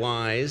rather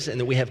wise and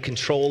that we have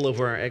control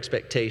over our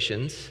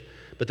expectations.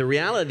 But the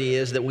reality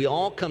is that we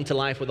all come to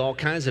life with all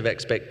kinds of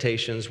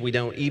expectations we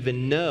don't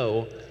even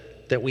know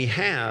that we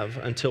have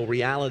until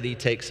reality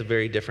takes a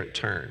very different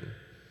turn.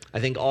 I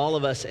think all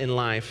of us in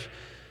life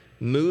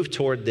move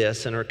toward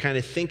this and are kind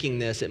of thinking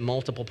this at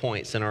multiple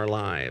points in our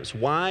lives.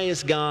 Why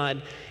is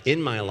God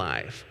in my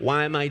life?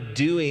 Why am I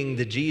doing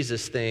the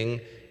Jesus thing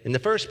in the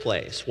first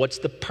place? What's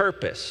the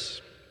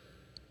purpose?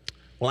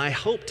 Well, I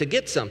hope to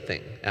get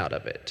something out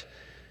of it.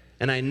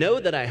 And I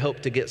know that I hope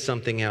to get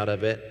something out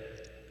of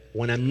it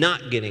when I'm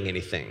not getting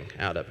anything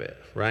out of it,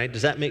 right?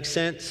 Does that make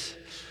sense?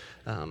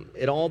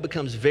 It all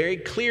becomes very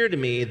clear to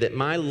me that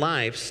my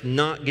life's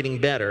not getting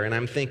better, and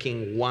I'm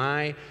thinking,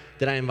 why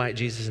did I invite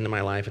Jesus into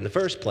my life in the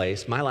first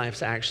place? My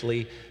life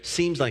actually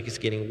seems like it's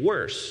getting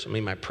worse. I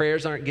mean, my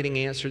prayers aren't getting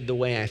answered the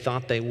way I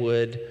thought they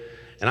would,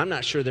 and I'm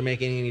not sure they're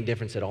making any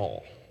difference at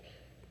all.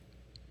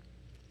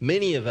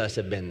 Many of us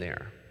have been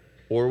there,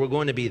 or we're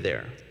going to be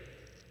there.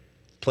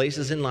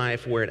 Places in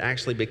life where it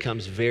actually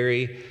becomes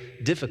very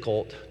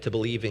difficult to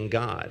believe in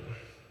God,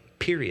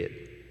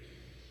 period.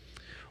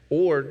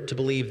 Or to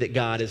believe that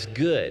God is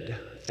good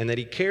and that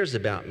He cares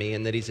about me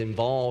and that He's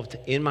involved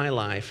in my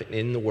life and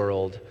in the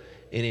world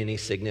in any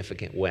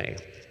significant way.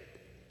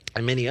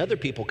 And many other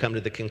people come to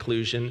the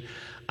conclusion,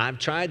 I've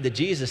tried the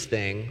Jesus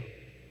thing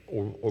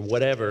or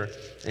whatever,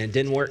 and it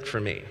didn't work for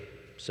me.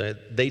 So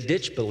they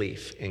ditch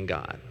belief in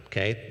God,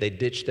 okay? They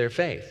ditch their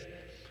faith.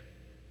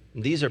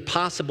 These are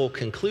possible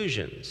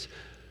conclusions.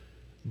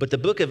 But the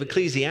book of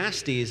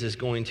Ecclesiastes is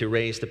going to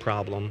raise the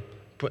problem,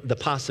 the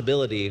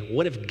possibility,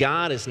 what if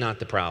God is not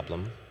the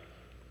problem?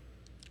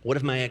 What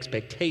if my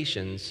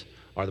expectations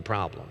are the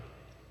problem?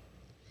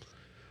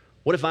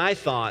 What if I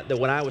thought that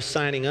what I was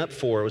signing up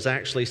for was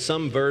actually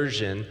some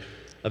version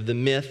of the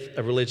myth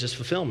of religious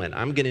fulfillment?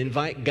 I'm going to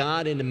invite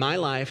God into my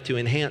life to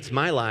enhance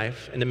my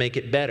life and to make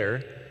it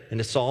better and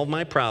to solve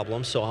my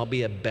problems so I'll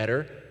be a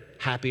better,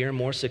 happier,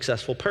 more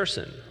successful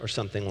person or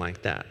something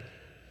like that.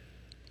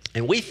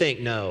 And we think,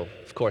 no,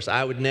 of course,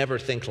 I would never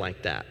think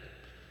like that.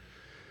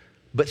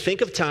 But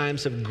think of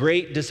times of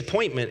great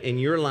disappointment in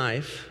your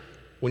life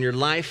when your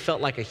life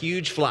felt like a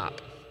huge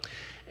flop.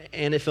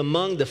 And if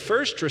among the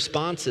first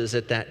responses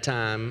at that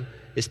time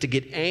is to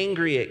get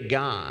angry at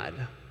God,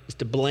 is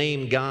to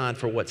blame God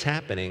for what's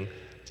happening,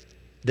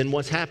 then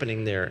what's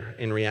happening there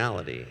in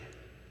reality?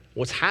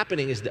 What's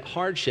happening is that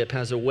hardship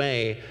has a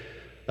way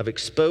of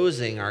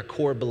exposing our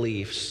core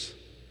beliefs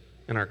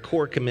and our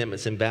core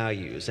commitments and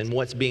values. And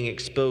what's being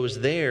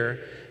exposed there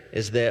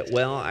is that,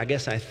 well, I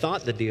guess I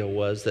thought the deal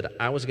was that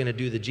I was going to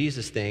do the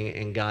Jesus thing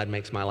and God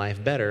makes my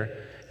life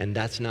better, and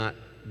that's not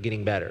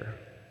getting better.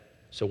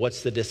 So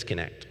what's the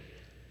disconnect?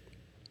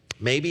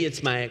 Maybe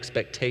it's my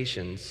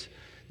expectations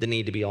that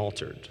need to be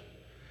altered.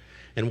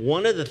 And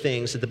one of the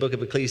things that the book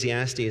of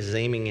Ecclesiastes is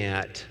aiming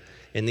at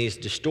in these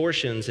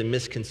distortions and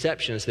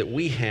misconceptions that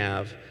we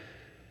have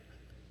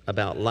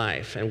about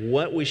life and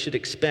what we should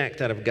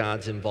expect out of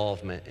God's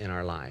involvement in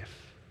our life.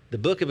 The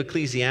book of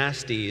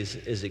Ecclesiastes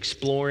is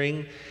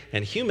exploring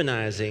and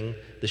humanizing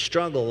the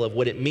struggle of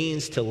what it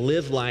means to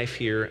live life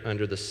here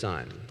under the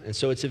sun. And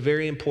so it's a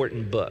very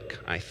important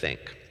book, I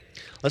think.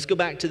 Let's go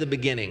back to the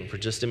beginning for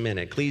just a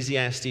minute.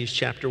 Ecclesiastes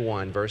chapter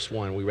 1, verse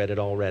 1. We read it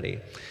already.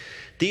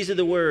 These are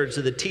the words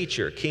of the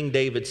teacher, King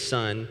David's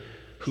son,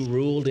 who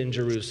ruled in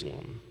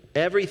Jerusalem.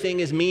 Everything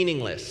is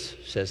meaningless,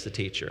 says the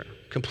teacher,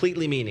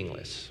 completely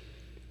meaningless.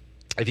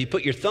 If you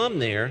put your thumb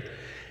there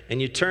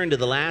and you turn to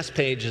the last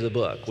page of the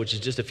book, which is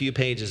just a few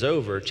pages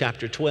over,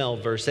 chapter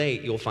 12, verse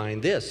 8, you'll find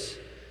this.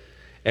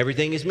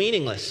 Everything is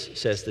meaningless,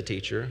 says the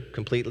teacher,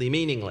 completely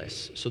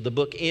meaningless. So the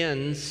book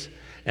ends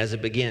as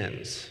it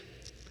begins.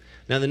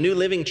 Now, the New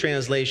Living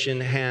Translation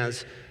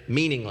has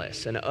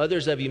meaningless, and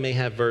others of you may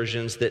have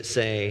versions that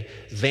say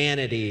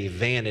vanity,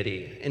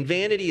 vanity. And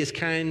vanity is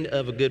kind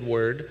of a good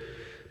word,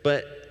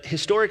 but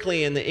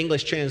historically in the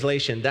English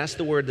translation, that's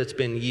the word that's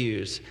been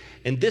used.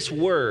 And this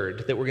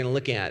word that we're going to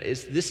look at,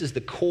 this is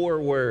the core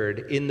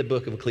word in the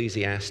book of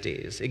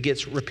Ecclesiastes. It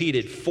gets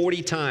repeated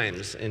 40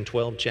 times in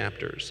 12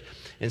 chapters.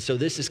 And so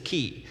this is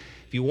key.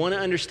 If you want to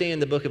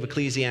understand the book of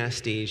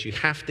Ecclesiastes, you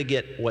have to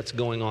get what's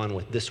going on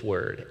with this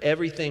word.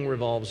 Everything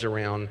revolves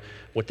around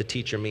what the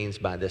teacher means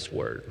by this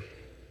word.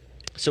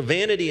 So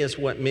vanity is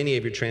what many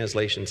of your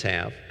translations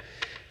have.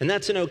 And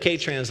that's an okay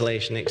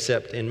translation,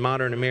 except in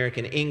modern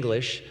American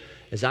English,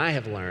 as I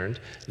have learned,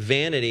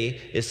 vanity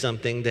is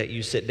something that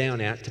you sit down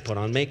at to put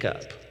on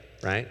makeup,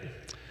 right?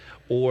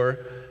 Or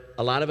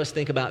a lot of us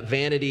think about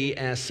vanity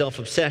as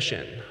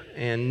self-obsession,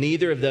 and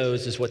neither of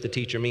those is what the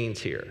teacher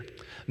means here.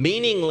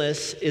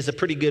 Meaningless is a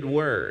pretty good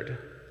word,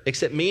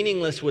 except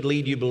meaningless would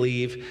lead you to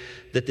believe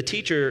that the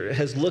teacher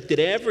has looked at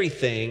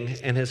everything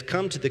and has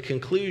come to the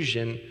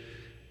conclusion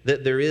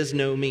that there is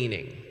no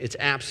meaning. It's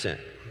absent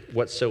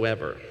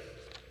whatsoever.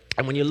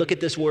 And when you look at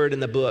this word in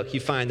the book, you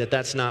find that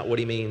that's not what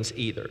he means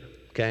either.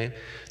 okay?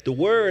 The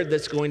word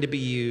that's going to be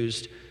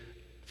used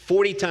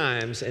 40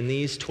 times in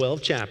these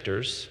 12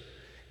 chapters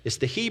is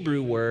the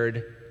Hebrew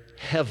word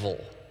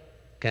hevel,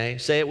 okay?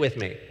 Say it with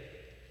me,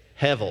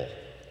 hevel.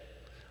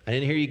 I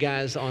didn't hear you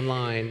guys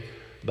online,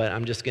 but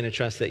I'm just going to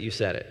trust that you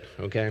said it,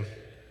 okay?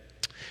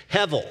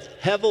 Hevel.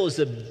 Hevel is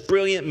a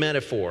brilliant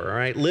metaphor, all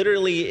right?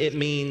 Literally, it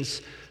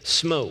means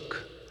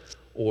smoke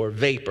or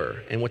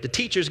vapor. And what the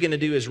teacher's going to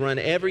do is run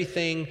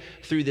everything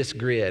through this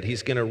grid.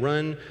 He's going to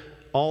run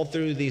all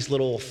through these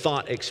little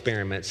thought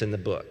experiments in the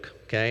book,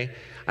 okay?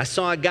 I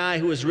saw a guy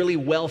who was really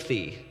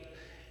wealthy,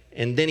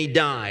 and then he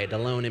died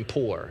alone and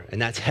poor,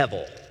 and that's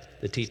hevel,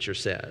 the teacher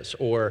says.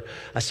 Or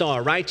I saw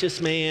a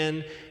righteous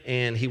man,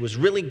 and he was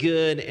really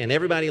good, and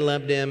everybody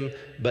loved him,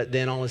 but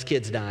then all his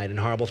kids died, and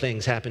horrible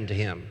things happened to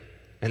him,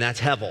 and that's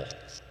hevel.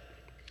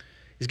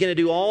 He's going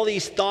to do all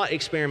these thought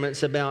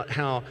experiments about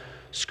how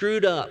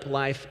screwed up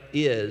life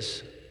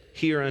is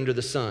here under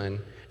the sun,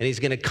 and he's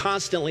going to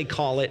constantly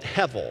call it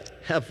hevel,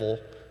 hevel,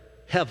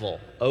 hevel,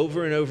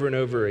 over and over and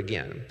over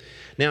again.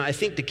 Now, I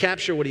think to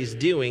capture what he's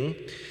doing,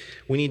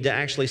 we need to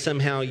actually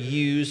somehow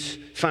use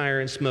fire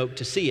and smoke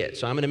to see it.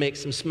 So I'm going to make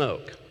some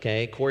smoke,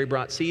 okay? Corey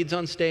brought seeds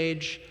on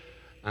stage.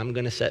 I'm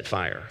going to set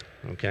fire,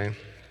 okay?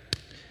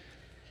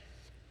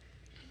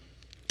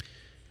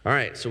 All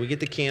right, so we get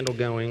the candle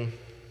going.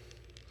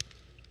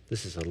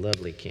 This is a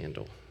lovely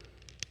candle.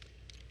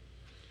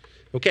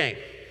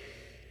 Okay,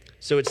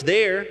 so it's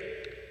there.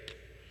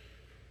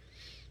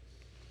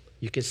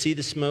 You can see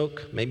the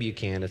smoke. Maybe you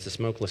can. It's a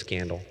smokeless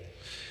candle.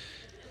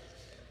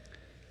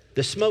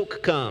 The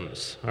smoke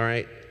comes, all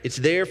right? It's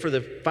there for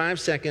the 5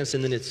 seconds,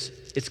 and then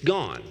it's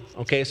gone,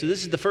 okay? So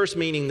this is the first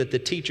meaning that the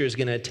teacher is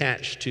going to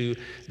attach to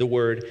the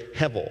word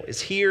hevel.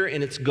 It's here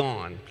and it's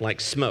gone,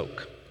 like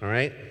smoke, all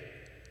right?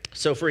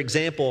 So, for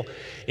example,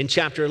 in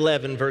chapter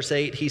 11, verse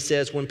 8, he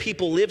says, when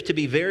people live to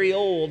be very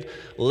old,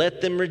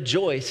 let them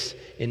rejoice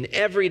in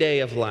every day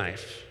of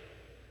life.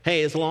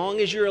 Hey, as long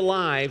as you're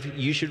alive,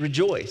 you should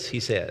rejoice, he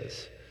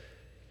says.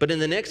 But in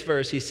the next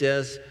verse, he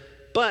says,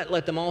 but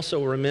let them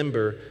also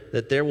remember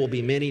that there will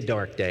be many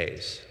dark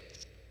days,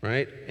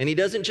 right? And he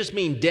doesn't just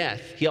mean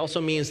death. He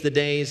also means the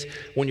days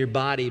when your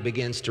body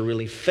begins to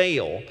really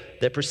fail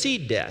that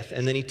precede death.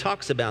 And then he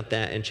talks about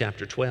that in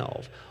chapter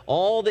 12.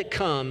 All that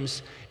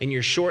comes in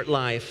your short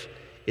life,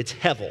 it's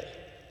hevel.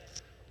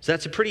 So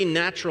that's a pretty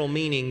natural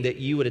meaning that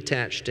you would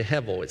attach to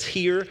hevel. It's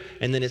here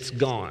and then it's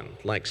gone,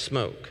 like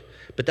smoke.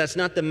 But that's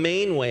not the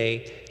main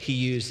way he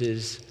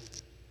uses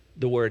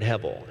the word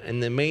hevel.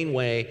 And the main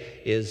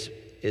way is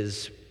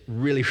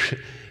really,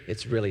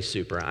 it's really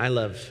super.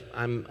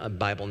 I'm a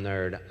Bible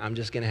nerd. I'm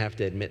just going to have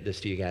to admit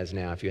this to you guys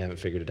now if you haven't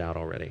figured it out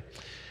already.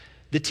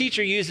 The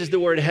teacher uses the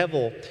word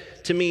hevel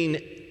to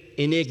mean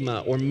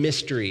enigma or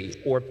mystery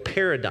or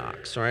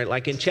paradox, all right?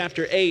 Like in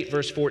chapter 8,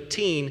 verse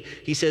 14,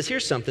 he says,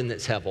 here's something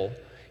that's hevel.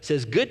 He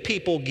says, good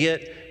people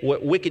get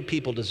what wicked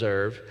people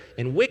deserve,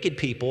 and wicked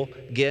people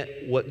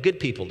get what good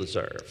people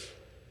deserve.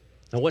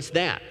 Now, what's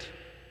that?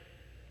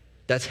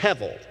 That's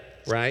hevel,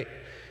 right?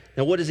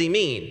 Now, what does he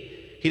mean?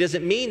 He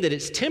doesn't mean that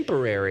it's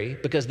temporary,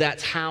 because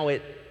that's how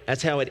it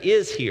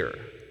is here.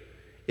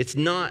 It's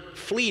not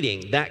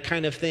fleeting. That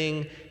kind of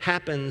thing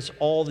happens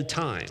all the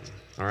time,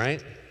 all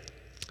right?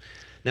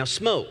 Now,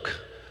 smoke,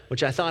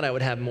 which I thought I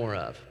would have more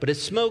of, but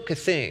is smoke a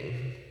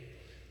thing?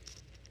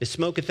 Is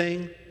smoke a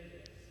thing?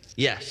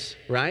 Yes,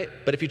 right?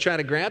 But if you try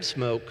to grab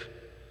smoke,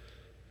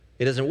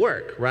 it doesn't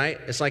work, right?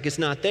 It's like it's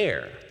not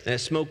there. And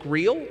is smoke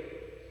real?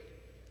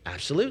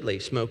 Absolutely.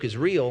 Smoke is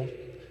real.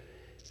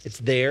 It's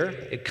there.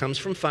 It comes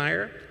from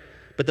fire.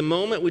 But the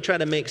moment we try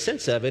to make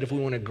sense of it, if we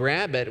want to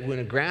grab it, if we want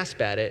to grasp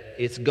at it,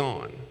 it's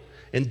gone.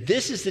 And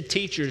this is the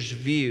teacher's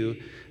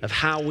view of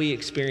how we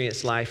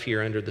experience life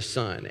here under the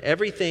sun.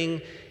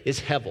 Everything is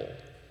hevel.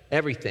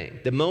 Everything.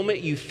 The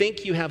moment you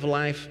think you have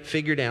life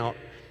figured out,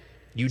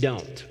 you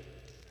don't.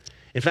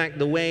 In fact,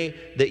 the way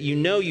that you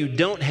know you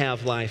don't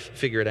have life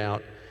figured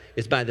out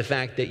is by the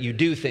fact that you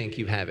do think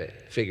you have it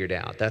figured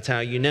out. That's how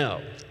you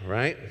know,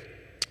 right?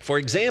 For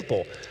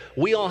example,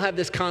 we all have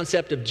this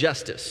concept of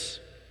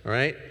justice, all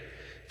right?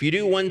 If you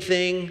do one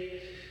thing,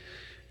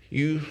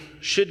 you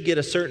should get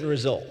a certain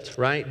result,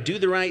 right? Do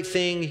the right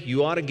thing,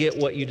 you ought to get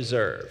what you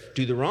deserve.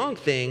 Do the wrong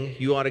thing,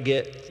 you ought to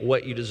get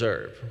what you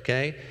deserve,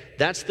 okay?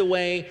 That's the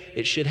way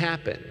it should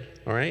happen,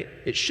 all right?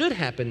 It should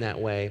happen that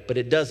way, but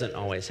it doesn't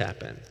always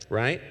happen,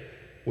 right?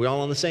 We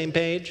all on the same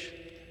page?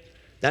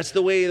 That's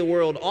the way the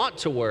world ought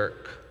to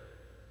work.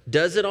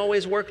 Does it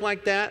always work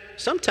like that?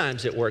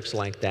 Sometimes it works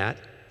like that,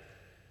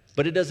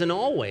 but it doesn't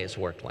always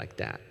work like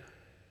that.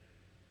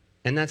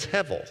 And that's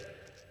hevel.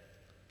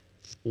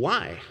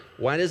 Why?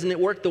 Why doesn't it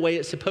work the way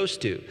it's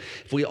supposed to?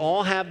 If we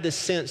all have this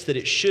sense that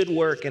it should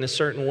work in a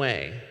certain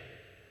way,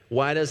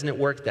 why doesn't it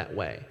work that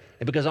way?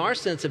 And because our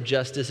sense of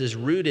justice is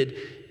rooted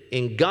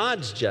in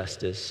God's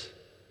justice,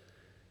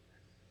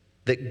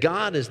 that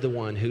God is the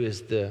one who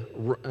is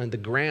the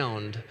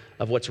ground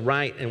of what's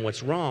right and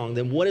what's wrong,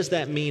 then what does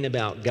that mean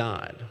about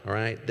God, all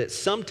right? That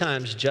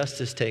sometimes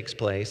justice takes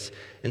place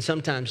and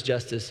sometimes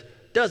justice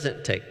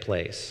doesn't take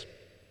place,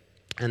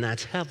 and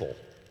that's hevel.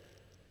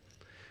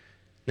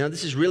 Now,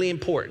 this is really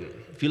important.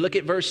 If you look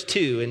at verse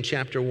 2 in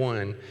chapter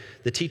 1,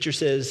 the teacher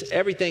says,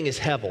 everything is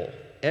hevel.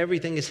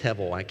 Everything is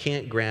hevel. I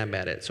can't grab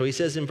at it. So he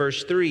says in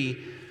verse 3,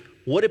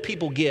 what do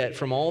people get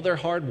from all their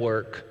hard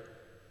work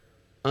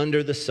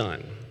under the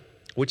sun?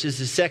 Which is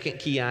the second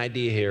key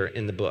idea here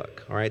in the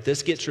book. All right,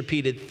 this gets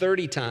repeated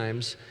 30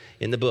 times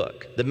in the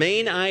book. The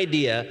main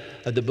idea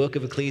of the book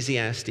of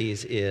Ecclesiastes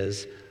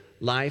is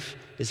life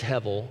is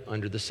hevel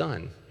under the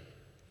sun.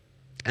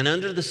 And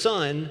under the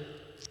sun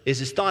is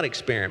his thought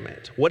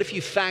experiment. What if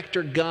you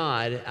factor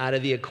God out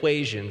of the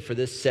equation for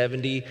this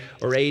 70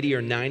 or 80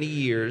 or 90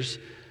 years,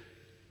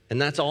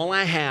 and that's all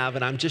I have,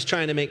 and I'm just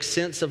trying to make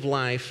sense of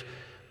life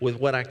with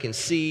what I can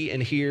see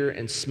and hear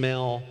and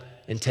smell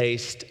and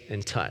taste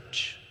and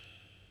touch.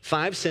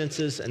 5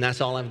 senses, and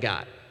that's all I've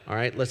got. All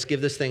right, let's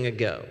give this thing a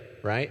go,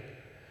 right?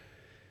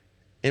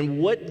 And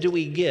what do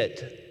we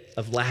get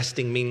of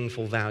lasting,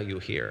 meaningful value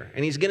here?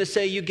 And he's going to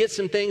say you get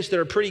some things that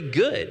are pretty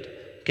good.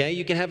 Okay,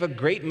 you can have a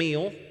great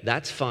meal.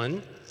 That's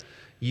fun.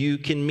 You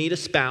can meet a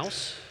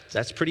spouse.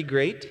 That's pretty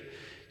great.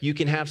 You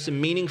can have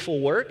some meaningful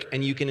work,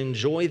 and you can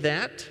enjoy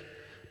that.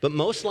 But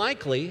most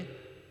likely,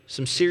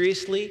 some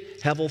seriously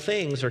hevel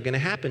things are going to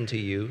happen to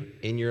you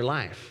in your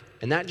life.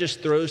 And that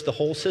just throws the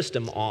whole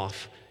system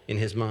off in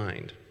his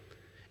mind.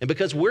 And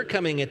because we're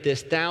coming at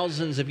this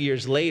thousands of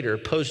years later,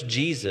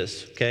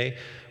 post-Jesus, okay,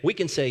 we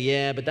can say,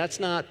 yeah, but that's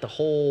not the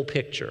whole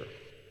picture.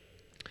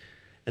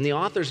 And the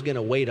author's going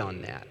to wait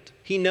on that.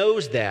 He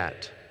knows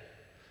that,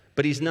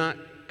 but he's not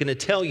going to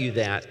tell you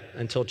that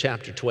until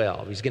chapter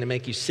 12. He's going to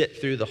make you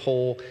sit through the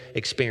whole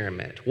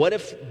experiment. What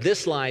if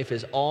this life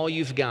is all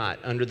you've got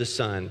under the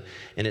sun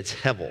and it's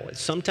hevel?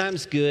 It's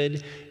sometimes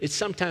good, it's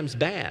sometimes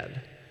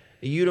bad.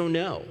 You don't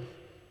know,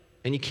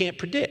 and you can't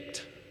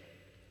predict.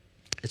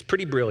 It's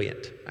pretty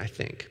brilliant, I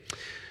think.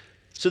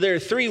 So there are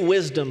 3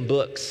 wisdom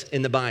books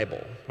in the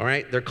Bible, all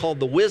right? They're called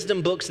the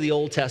wisdom books of the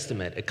Old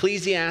Testament.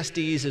 Ecclesiastes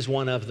is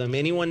one of them.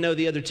 Anyone know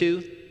the other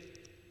 2?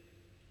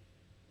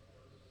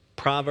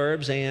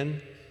 Proverbs and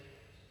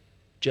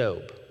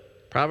Job.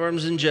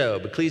 Proverbs and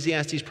Job.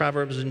 Ecclesiastes,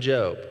 Proverbs, and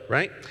Job,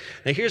 right?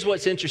 Now here's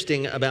what's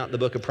interesting about the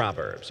book of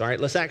Proverbs, all right?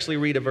 Let's actually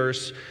read a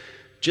verse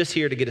just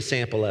here to get a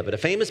sample of it. A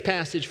famous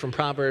passage from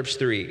Proverbs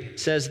 3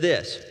 says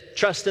this,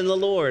 trust in the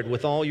Lord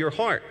with all your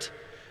heart.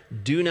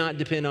 Do not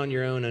depend on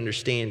your own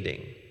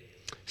understanding.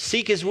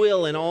 Seek his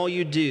will in all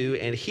you do,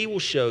 and he will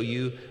show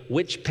you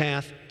which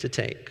path to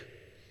take.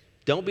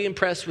 Don't be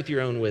impressed with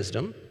your own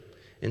wisdom.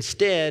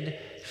 Instead,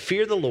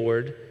 fear the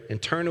Lord and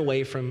turn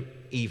away from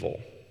evil.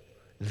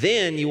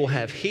 Then you will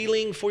have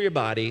healing for your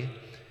body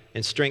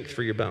and strength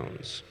for your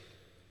bones.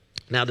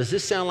 Now, does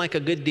this sound like a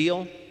good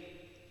deal?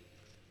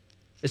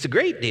 It's a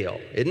great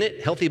deal, isn't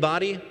it? Healthy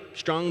body,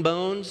 strong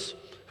bones.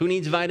 Who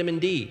needs vitamin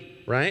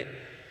D, right?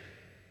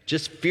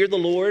 Just fear the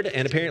Lord,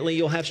 and apparently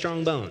you'll have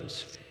strong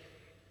bones.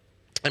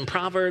 And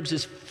Proverbs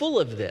is full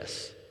of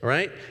this,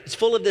 right? It's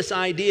full of this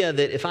idea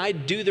that if I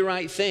do the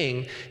right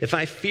thing, if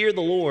I fear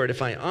the Lord,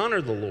 if I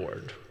honor the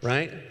Lord,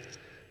 right?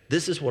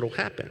 This is what will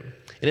happen.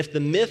 And if the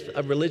myth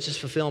of religious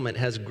fulfillment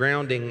has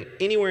grounding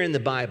anywhere in the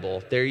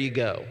Bible, there you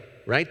go,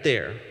 right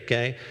there,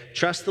 okay?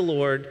 Trust the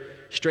Lord,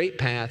 straight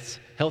paths,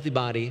 healthy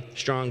body,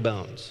 strong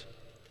bones.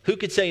 Who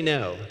could say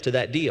no to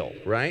that deal,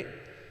 right?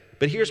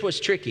 But here's what's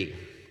tricky.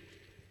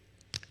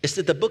 It's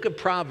that the book of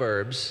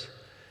Proverbs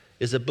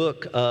is a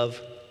book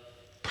of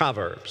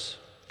proverbs,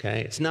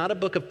 okay? It's not a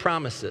book of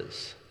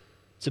promises.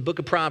 It's a book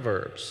of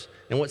proverbs.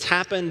 And what's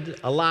happened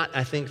a lot,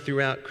 I think,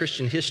 throughout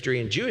Christian history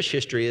and Jewish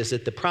history is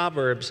that the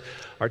Proverbs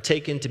are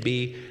taken to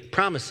be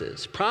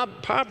promises.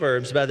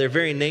 Proverbs, by their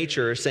very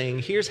nature, are saying,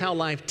 here's how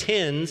life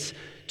tends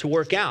to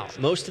work out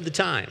most of the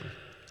time.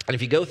 And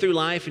if you go through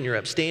life and you're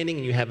upstanding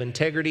and you have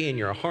integrity and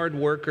you're a hard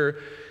worker,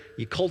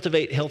 you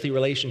cultivate healthy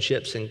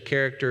relationships and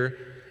character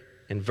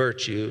and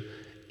virtue,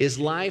 is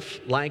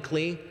life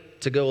likely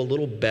to go a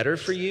little better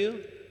for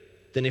you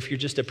than if you're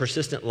just a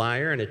persistent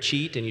liar and a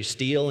cheat and you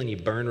steal and you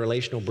burn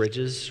relational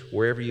bridges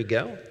wherever you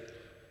go?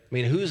 I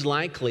mean, who's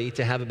likely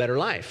to have a better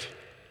life?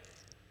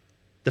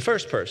 The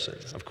first person,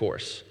 of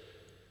course.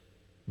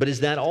 But is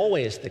that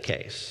always the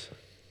case?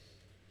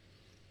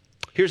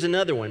 Here's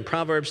another one,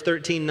 Proverbs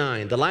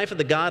 13:9. The life of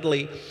the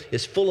godly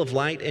is full of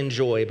light and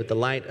joy, but the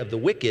light of the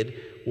wicked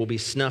will be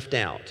snuffed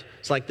out.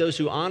 It's like those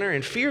who honor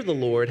and fear the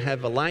Lord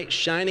have a light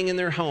shining in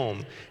their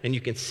home, and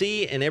you can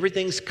see and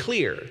everything's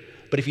clear.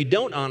 But if you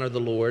don't honor the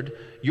Lord,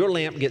 your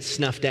lamp gets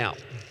snuffed out.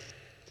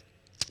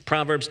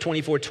 Proverbs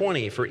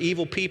 24:20, for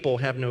evil people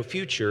have no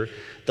future,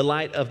 the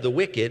light of the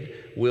wicked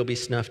will be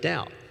snuffed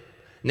out.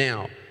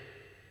 Now,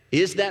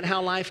 is that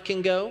how life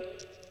can go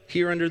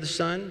here under the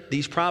sun?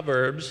 These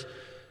Proverbs,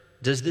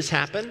 does this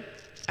happen?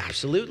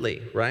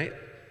 Absolutely, right?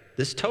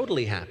 This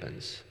totally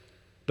happens.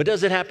 But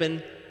does it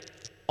happen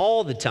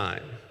all the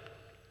time?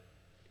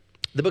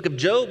 The book of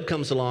Job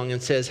comes along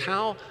and says,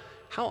 how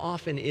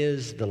often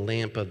is the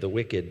lamp of the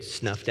wicked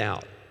snuffed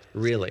out,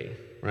 really,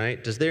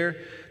 right? Does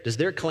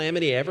their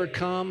calamity ever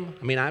come?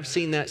 I mean, I've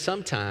seen that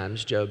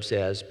sometimes, Job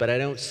says, but I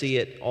don't see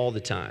it all the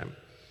time.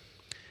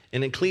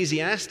 In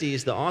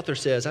Ecclesiastes, the author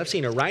says, I've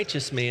seen a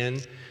righteous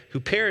man who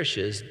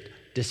perishes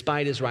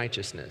despite his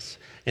righteousness,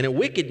 and a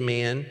wicked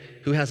man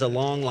who has a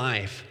long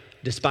life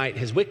despite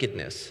his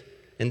wickedness.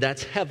 And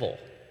that's Hevel.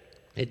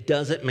 It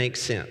doesn't make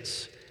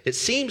sense. It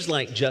seems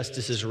like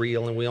justice is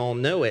real, and we all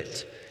know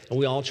it, and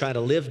we all try to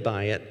live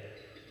by it,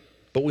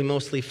 but we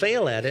mostly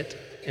fail at it,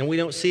 and we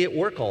don't see it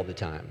work all the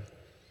time.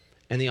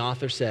 And the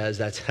author says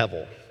that's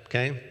Hevel,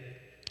 okay?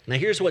 Now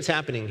here's what's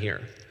happening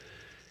here.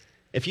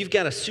 If you've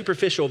got a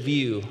superficial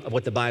view of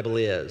what the Bible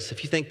is,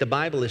 if you think the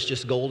Bible is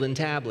just golden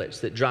tablets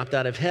that dropped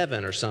out of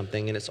heaven or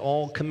something, and it's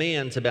all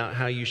commands about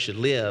how you should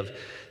live,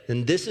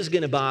 then this is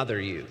going to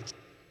bother you,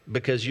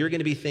 because you're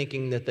going to be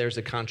thinking that there's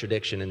a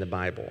contradiction in the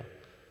Bible.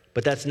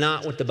 But that's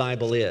not what the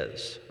Bible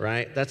is,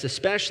 right? That's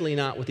especially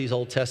not what these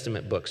Old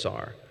Testament books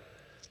are.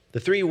 The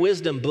 3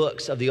 wisdom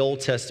books of the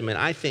Old Testament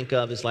I think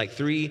of as like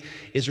 3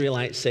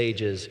 Israelite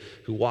sages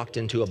who walked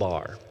into a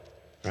bar,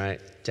 right,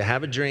 to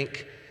have a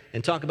drink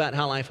and talk about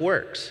how life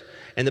works.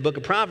 And the book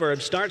of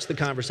Proverbs starts the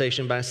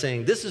conversation by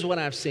saying, this is what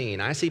I've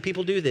seen. I see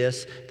people do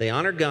this. They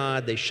honor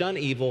God. They shun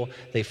evil.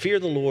 They fear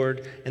the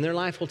Lord. And their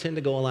life will tend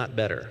to go a lot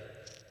better.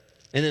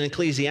 And in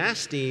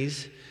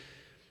Ecclesiastes,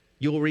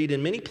 you'll read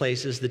in many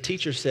places the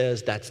teacher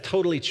says that's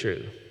totally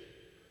true.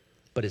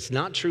 But it's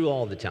not true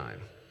all the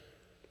time.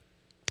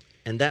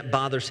 And that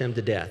bothers him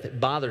to death. It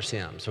bothers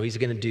him. So he's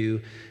going to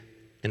do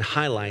and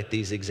highlight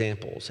these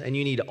examples. And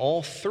you need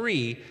all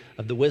 3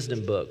 of the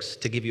wisdom books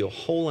to give you a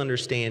whole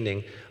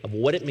understanding of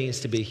what it means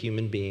to be a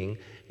human being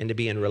and to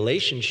be in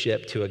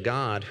relationship to a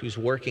God who's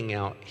working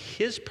out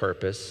his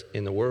purpose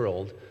in the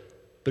world,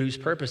 but whose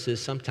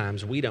purposes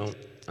sometimes we don't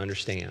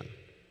understand,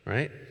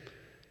 right?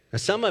 Now,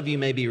 some of you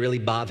may be really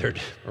bothered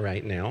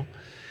right now.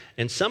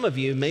 And some of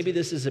you, maybe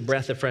this is a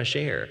breath of fresh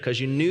air because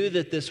you knew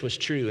that this was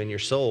true in your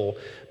soul,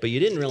 but you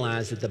didn't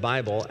realize that the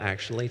Bible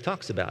actually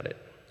talks about it.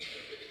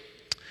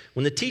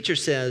 When the teacher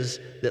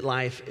says that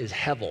life is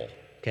Hevel,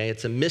 okay,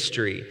 it's a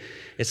mystery.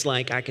 It's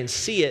like I can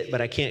see it,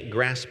 but I can't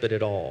grasp it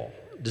at all.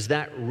 Does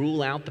that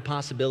rule out the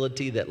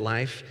possibility that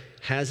life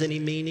has any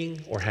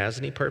meaning or has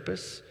any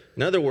purpose?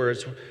 In other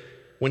words,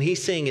 when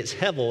he's saying it's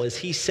Hevel, is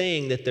he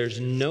saying that there's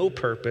no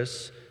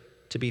purpose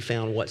to be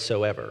found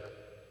whatsoever?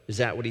 Is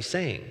that what he's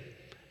saying?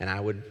 And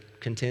I would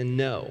contend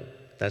no,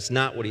 that's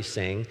not what he's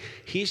saying.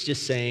 He's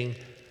just saying,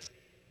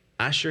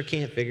 I sure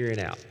can't figure it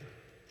out.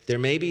 There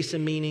may be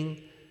some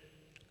meaning,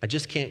 I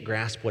just can't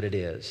grasp what it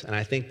is. And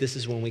I think this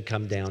is when we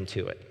come down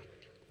to it.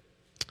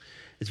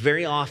 It's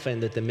very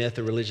often that the myth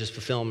of religious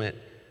fulfillment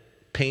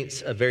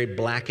paints a very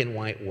black and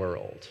white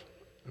world,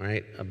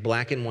 right? A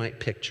black and white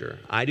picture.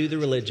 I do the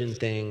religion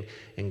thing,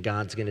 and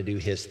God's going to do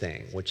his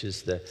thing, which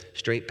is the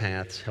straight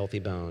paths, healthy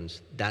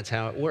bones. That's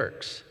how it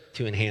works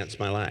to enhance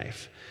my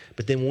life.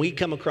 But then we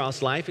come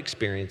across life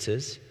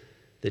experiences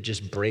that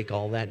just break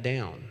all that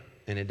down,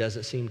 and it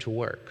doesn't seem to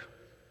work.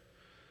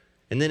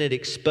 And then it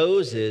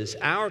exposes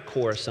our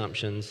core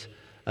assumptions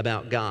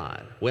about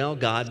God. Well,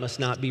 God must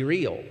not be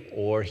real,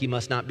 or he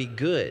must not be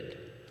good,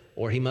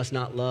 or he must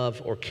not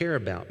love or care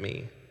about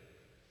me.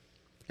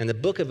 And the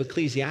book of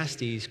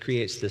Ecclesiastes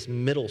creates this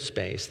middle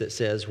space that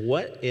says,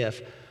 what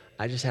if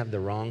I just have the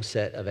wrong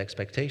set of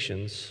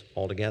expectations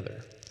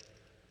altogether?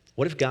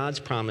 What if God's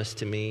promise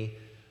to me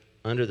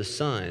under the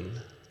sun,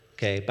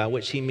 okay, by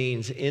which he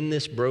means in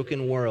this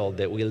broken world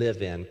that we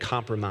live in,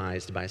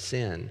 compromised by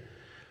sin,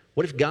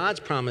 what if God's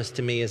promise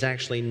to me is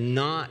actually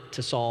not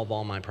to solve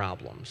all my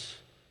problems?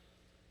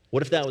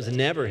 What if that was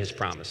never his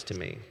promise to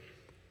me?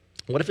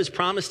 What if his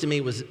promise to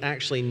me was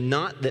actually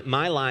not that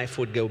my life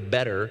would go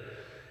better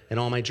and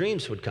all my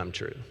dreams would come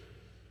true?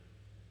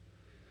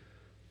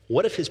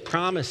 What if his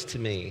promise to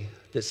me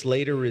that's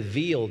later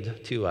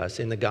revealed to us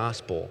in the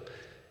gospel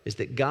is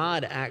that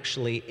God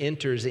actually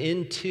enters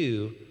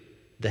into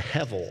the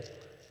Hevel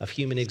of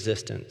human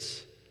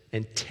existence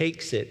and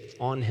takes it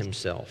on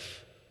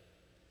himself,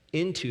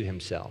 into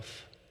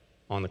himself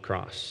on the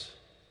cross?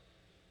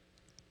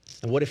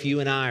 And what if you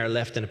and I are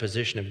left in a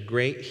position of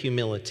great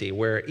humility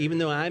where even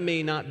though I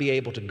may not be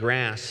able to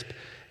grasp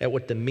at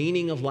what the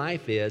meaning of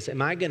life is,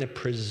 am I going to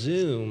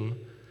presume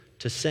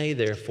to say,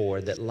 therefore,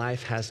 that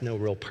life has no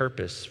real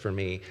purpose for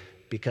me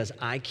because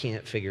I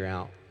can't figure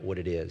out what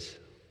it is?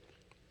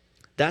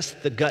 That's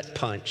the gut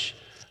punch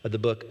of the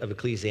book of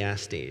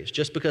Ecclesiastes.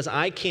 Just because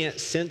I can't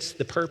sense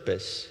the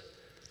purpose,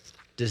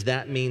 does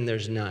that mean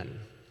there's none?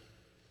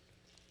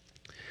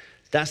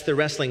 That's the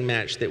wrestling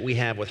match that we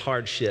have with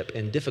hardship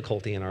and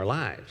difficulty in our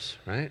lives,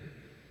 right?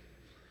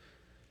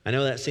 I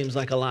know that seems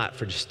like a lot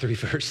for just 3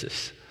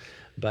 verses,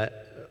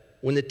 but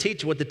what the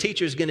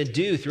teacher is going to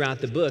do throughout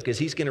the book is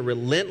he's going to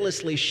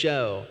relentlessly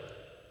show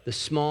the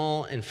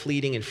small and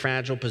fleeting and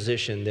fragile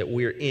position that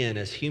we're in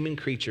as human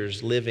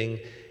creatures living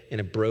in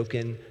a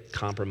broken,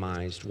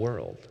 compromised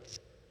world.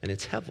 And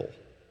it's Hevel,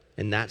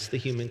 and that's the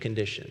human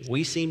condition.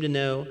 We seem to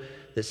know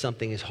that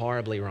something is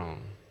horribly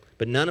wrong,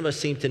 but none of us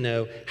seem to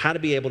know how to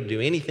be able to do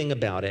anything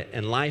about it,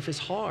 and life is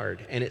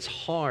hard, and it's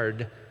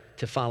hard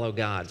to follow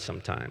God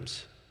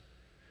sometimes.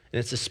 And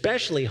it's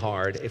especially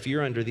hard if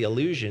you're under the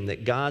illusion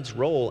that God's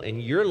role in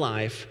your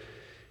life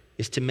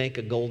is to make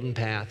a golden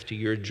path to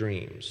your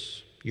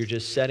dreams, you're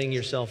just setting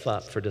yourself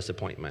up for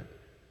disappointment.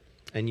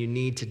 And you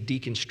need to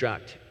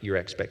deconstruct your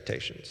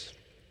expectations.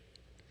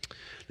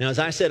 Now, as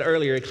I said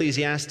earlier,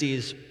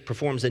 Ecclesiastes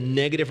performs a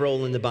negative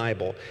role in the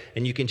Bible,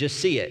 and you can just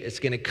see it. It's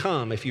going to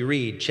come if you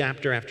read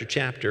chapter after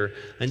chapter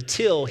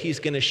until he's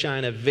going to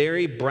shine a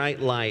very bright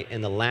light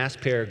in the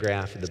last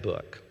paragraph of the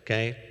book,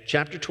 okay?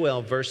 Chapter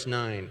 12, verse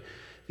 9.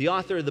 The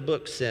author of the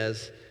book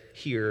says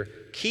here,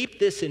 "Keep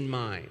this in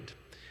mind.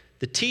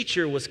 The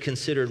teacher was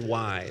considered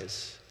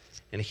wise,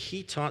 and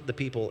he taught the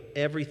people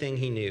everything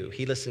he knew.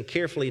 He listened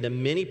carefully to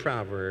many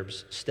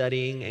proverbs,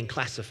 studying and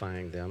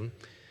classifying them.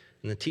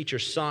 And the teacher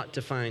sought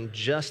to find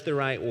just the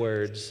right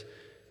words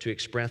to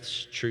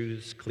express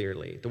truths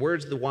clearly. The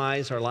words of the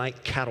wise are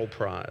like cattle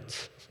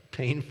prods,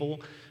 painful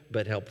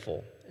but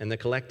helpful. And the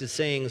collected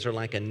sayings are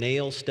like a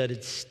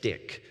nail-studded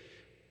stick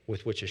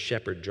with which a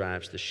shepherd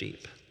drives the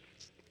sheep."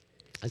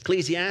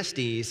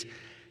 Ecclesiastes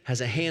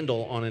has a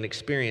handle on an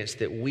experience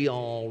that we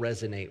all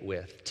resonate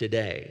with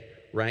today,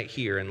 right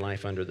here in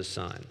Life Under the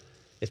Sun.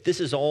 If this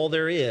is all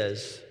there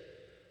is,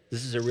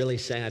 this is a really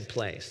sad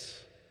place.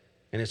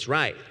 And it's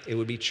right. It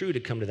would be true to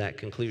come to that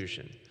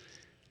conclusion.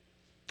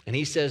 And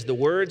he says the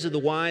words of the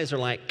wise are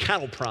like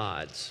cattle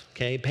prods,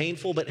 okay?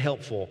 Painful but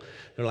helpful.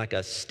 They're like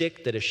a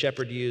stick that a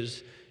shepherd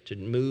used to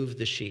move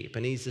the sheep.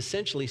 And he's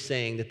essentially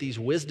saying that these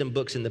wisdom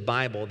books in the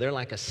Bible, they're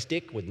like a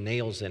stick with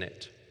nails in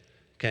it,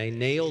 okay?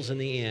 Nails in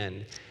the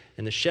end.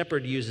 And the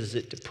shepherd uses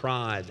it to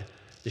prod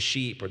the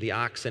sheep or the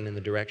oxen in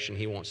the direction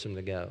he wants them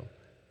to go.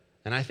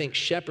 And I think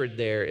shepherd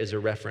there is a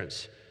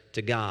reference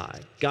to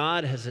God.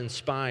 God has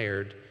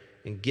inspired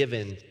and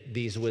given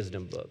these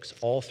wisdom books,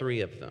 all three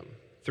of them.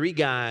 Three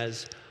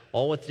guys,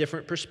 all with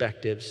different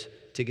perspectives,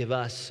 to give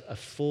us a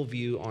full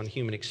view on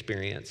human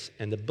experience.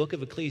 And the book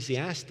of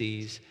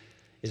Ecclesiastes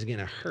is going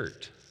to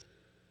hurt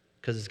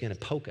because it's going to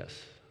poke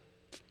us.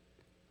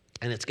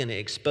 And it's going to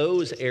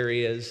expose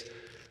areas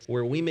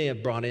where we may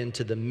have brought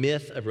into the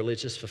myth of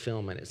religious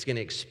fulfillment. It's going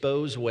to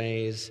expose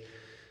ways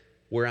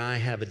where I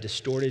have a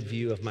distorted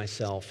view of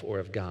myself or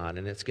of God.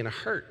 And it's going to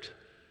hurt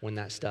when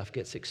that stuff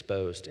gets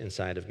exposed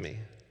inside of me.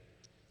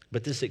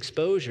 But this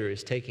exposure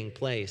is taking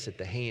place at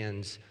the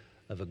hands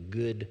of a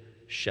good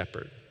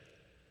shepherd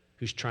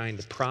who's trying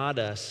to prod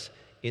us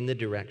in the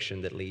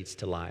direction that leads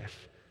to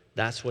life.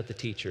 That's what the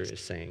teacher is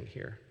saying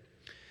here.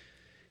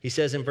 He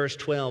says in verse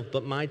 12,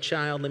 "But my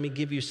child, let me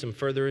give you some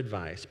further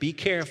advice. Be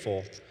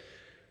careful,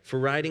 for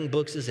writing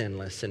books is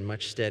endless and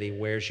much study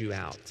wears you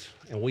out."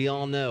 And we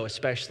all know,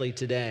 especially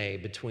today,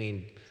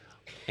 between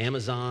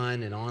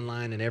Amazon and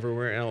online and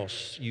everywhere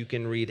else, you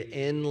can read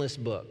endless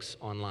books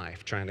on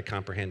life trying to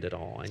comprehend it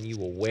all, and you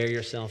will wear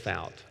yourself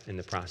out in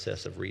the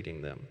process of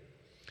reading them.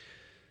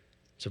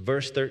 So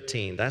verse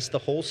 13, that's the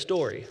whole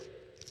story.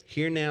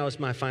 "Here now is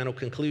my final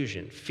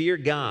conclusion. Fear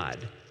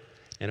God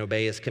and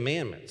obey his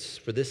commandments,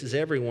 for this is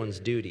everyone's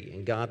duty,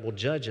 and God will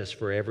judge us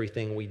for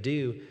everything we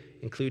do,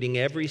 including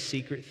every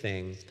secret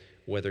thing,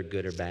 whether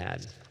good or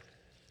bad."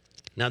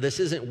 Now, this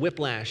isn't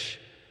whiplash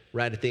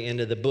right at the end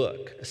of the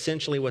book.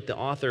 Essentially, what the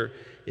author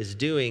is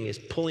doing is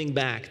pulling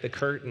back the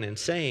curtain and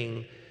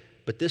saying,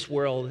 but this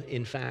world,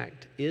 in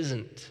fact,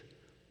 isn't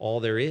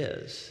all there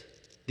is.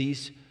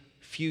 These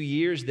few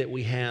years that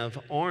we have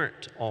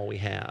aren't all we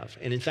have.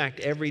 And in fact,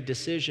 every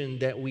decision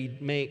that we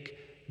make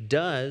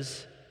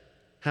does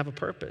have a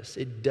purpose.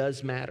 It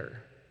does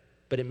matter,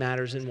 but it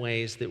matters in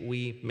ways that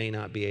we may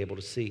not be able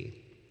to see.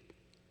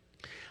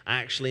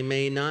 I actually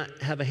may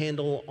not have a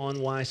handle on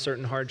why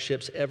certain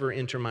hardships ever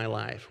enter my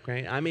life,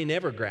 okay? I may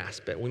never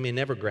grasp it. We may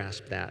never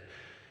grasp that.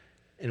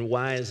 And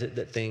why is it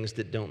that things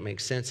that don't make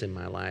sense in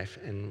my life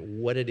and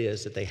what it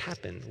is that they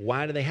happen?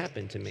 Why do they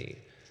happen to me?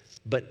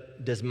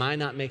 But does my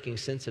not making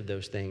sense of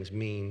those things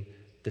mean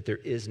that there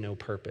is no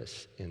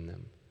purpose in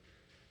them?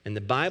 And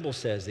the Bible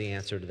says the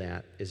answer to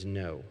that is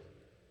no.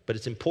 But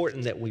it's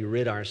important that we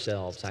rid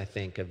ourselves, I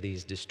think, of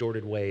these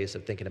distorted ways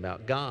of thinking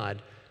about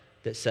God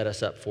that set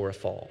us up for a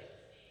fall.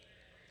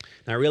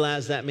 Now, I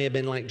realize that may have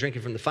been like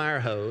drinking from the fire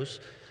hose,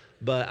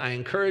 but I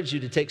encourage you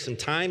to take some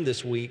time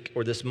this week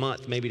or this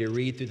month maybe to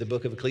read through the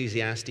book of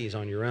Ecclesiastes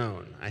on your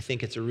own. I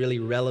think it's a really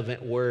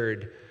relevant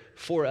word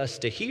for us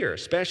to hear,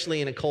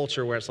 especially in a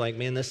culture where it's like,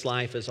 man, this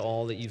life is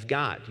all that you've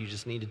got. You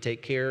just need to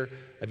take care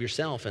of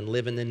yourself and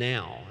live in the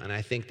now. And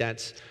I think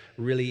that's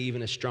really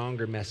even a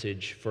stronger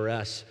message for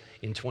us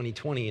in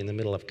 2020 in the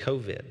middle of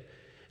COVID.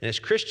 And as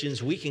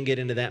Christians, we can get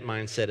into that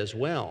mindset as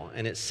well,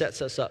 and it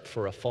sets us up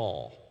for a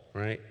fall.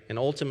 Right? And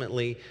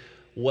ultimately,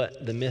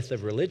 what the myth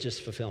of religious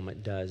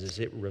fulfillment does is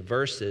it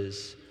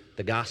reverses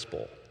the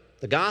gospel.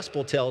 The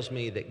gospel tells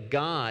me that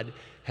God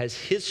has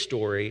his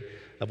story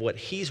of what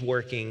he's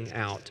working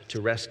out to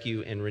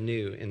rescue and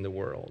renew in the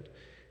world.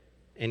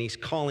 And he's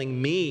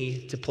calling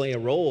me to play a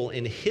role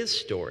in his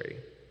story,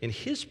 in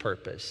his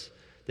purpose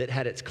that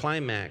had its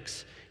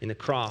climax in the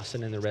cross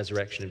and in the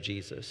resurrection of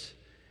Jesus.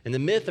 And the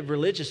myth of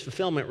religious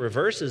fulfillment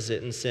reverses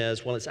it and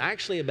says, well, it's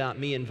actually about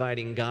me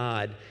inviting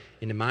God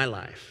into my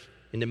life,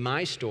 into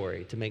my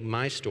story, to make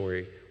my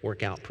story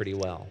work out pretty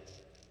well.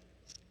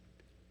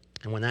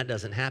 And when that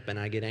doesn't happen,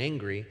 I get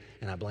angry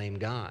and I blame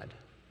God.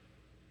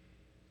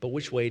 But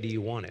which way do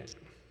you want it?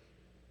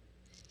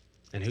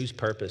 And whose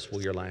purpose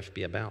will your life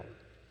be about?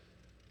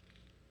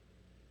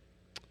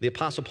 The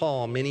Apostle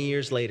Paul, many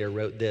years later,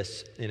 wrote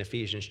this in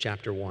Ephesians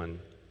chapter 1.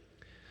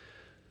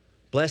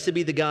 Blessed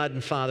be the God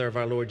and Father of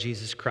our Lord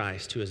Jesus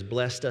Christ, who has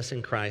blessed us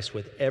in Christ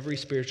with every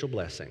spiritual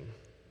blessing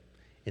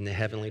in the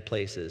heavenly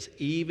places,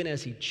 even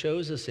as he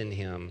chose us in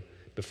him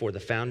before the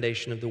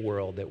foundation of the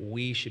world, that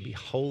we should be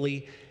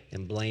holy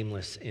and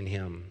blameless in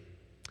him.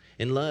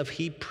 In love,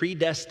 he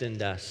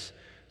predestined us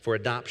for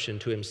adoption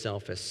to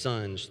himself as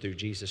sons through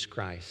Jesus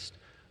Christ,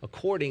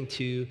 according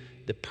to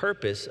the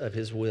purpose of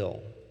his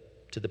will,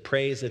 to the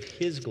praise of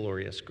his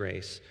glorious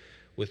grace,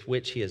 with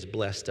which he has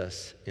blessed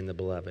us in the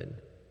beloved.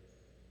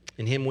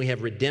 In him we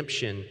have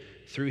redemption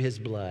through his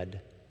blood,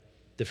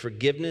 the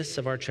forgiveness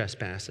of our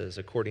trespasses,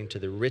 according to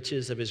the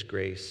riches of his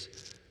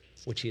grace,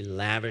 which he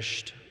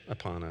lavished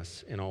upon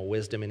us in all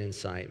wisdom and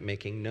insight,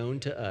 making known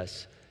to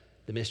us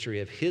the mystery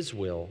of his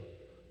will,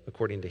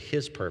 according to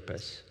his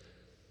purpose,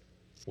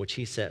 which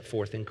he set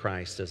forth in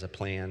Christ as a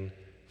plan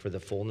for the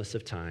fullness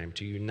of time,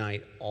 to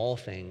unite all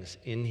things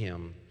in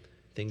him,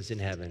 things in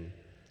heaven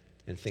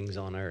and things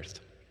on earth.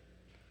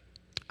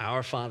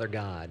 Our Father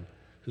God,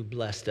 who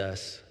blessed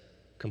us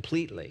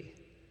completely,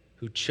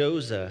 who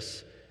chose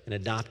us and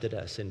adopted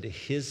us into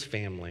his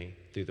family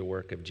through the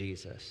work of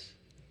Jesus,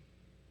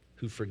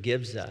 who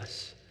forgives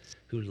us,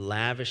 who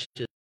lavishes,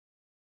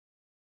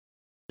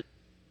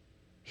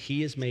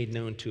 he has made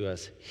known to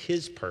us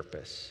his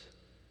purpose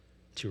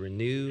to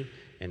renew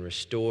and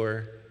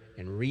restore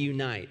and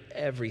reunite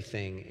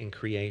everything in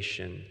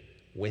creation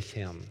with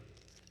him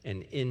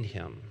and in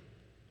him.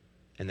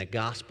 And the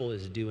gospel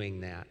is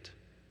doing that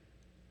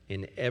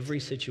in every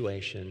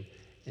situation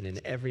and in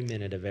every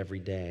minute of every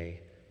day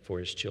for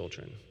his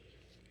children.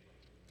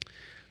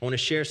 I want to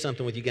share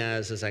something with you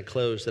guys as I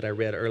close that I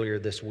read earlier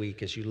this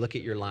week. As you look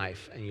at your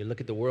life and you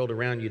look at the world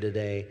around you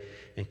today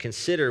and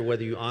consider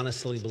whether you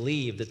honestly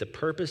believe that the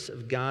purpose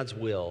of God's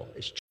will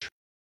is true in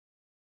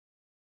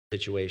the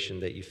situation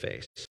that you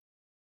face.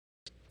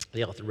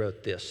 The author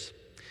wrote this: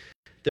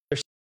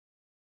 "There's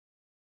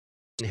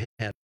in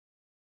heaven.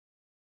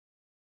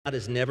 God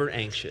is never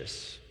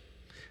anxious.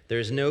 There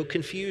is no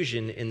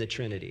confusion in the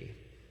Trinity.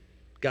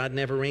 God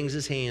never wrings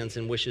his hands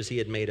and wishes he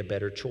had made a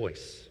better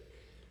choice.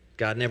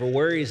 God never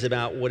worries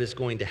about what is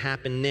going to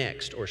happen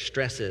next or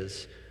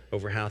stresses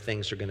over how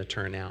things are going to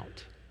turn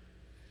out.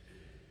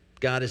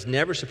 God is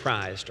never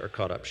surprised or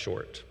caught up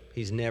short.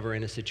 He's never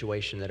in a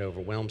situation that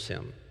overwhelms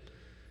him.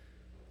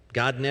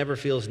 God never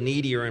feels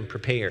needy or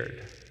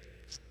unprepared.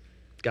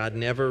 God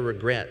never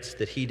regrets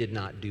that he did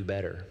not do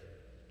better.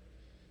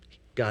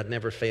 God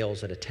never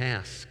fails at a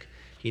task.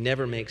 He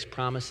never makes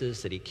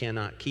promises that he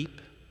cannot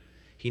keep.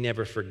 He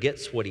never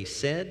forgets what he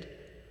said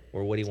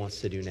or what he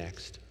wants to do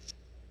next.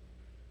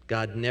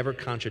 God never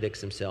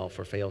contradicts himself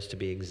or fails to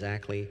be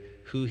exactly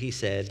who he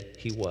said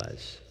he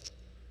was.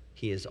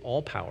 He is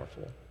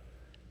all-powerful,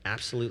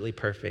 absolutely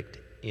perfect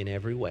in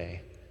every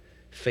way,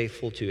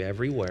 faithful to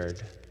every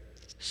word,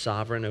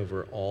 sovereign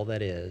over all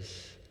that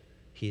is.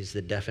 He is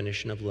the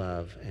definition of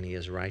love, and he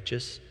is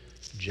righteous,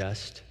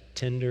 just,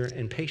 tender,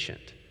 and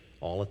patient,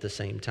 all at the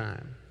same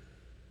time.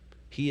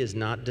 He is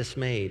not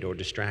dismayed or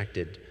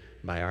distracted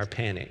by our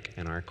panic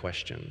and our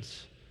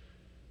questions.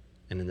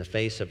 And in the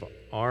face of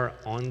our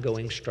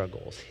ongoing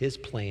struggles, his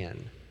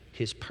plan,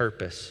 his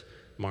purpose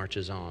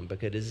marches on,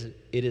 because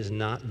it is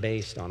not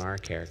based on our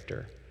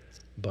character,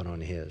 but on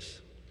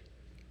his.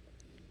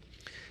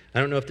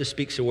 I don't know if this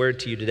speaks a word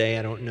to you today.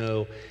 I don't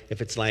know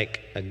if it's like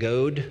a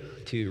goad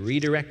to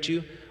redirect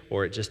you,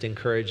 or it just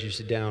encourages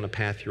you down a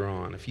path you're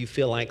on. If you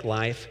feel like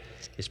life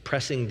is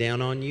pressing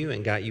down on you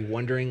and got you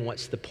wondering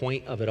what's the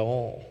point of it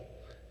all,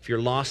 if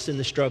you're lost in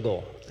the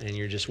struggle and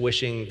you're just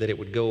wishing that it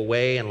would go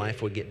away and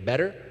life would get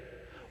better,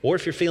 or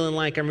if you're feeling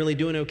like I'm really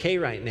doing okay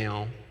right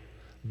now,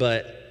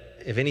 but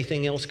if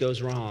anything else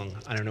goes wrong,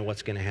 I don't know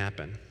what's going to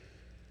happen.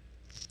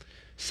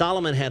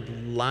 Solomon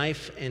had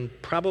life and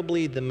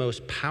probably the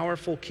most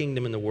powerful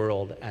kingdom in the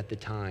world at the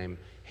time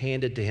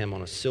handed to him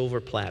on a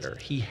silver platter.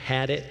 He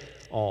had it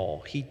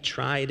all. He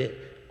tried it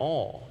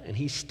all, and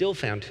he still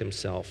found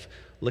himself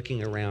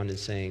looking around and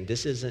saying,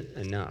 this isn't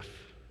enough.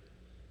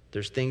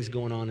 There's things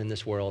going on in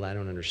this world I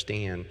don't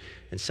understand,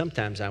 and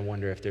sometimes I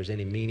wonder if there's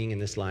any meaning in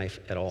this life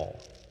at all.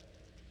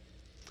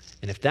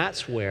 And if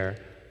that's where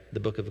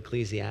the book of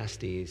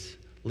Ecclesiastes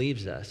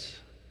leaves us,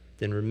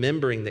 then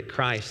remembering that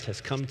Christ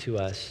has come to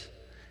us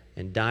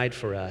and died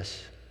for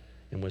us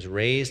and was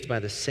raised by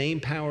the same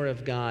power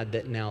of God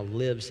that now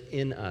lives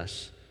in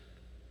us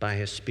by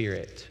his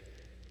Spirit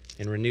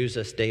and renews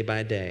us day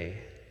by day,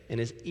 and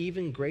is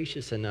even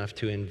gracious enough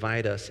to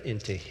invite us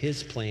into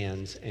his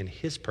plans and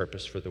his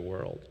purpose for the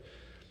world.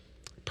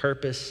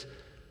 Purpose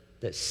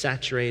that's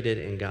saturated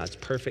in God's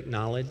perfect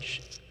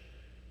knowledge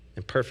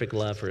and perfect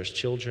love for his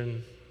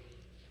children.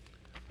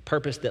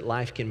 Purpose that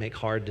life can make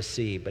hard to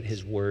see, but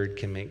his word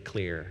can make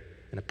clear.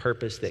 And a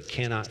purpose that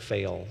cannot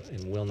fail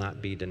and will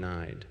not be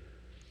denied.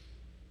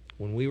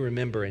 When we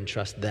remember and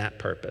trust that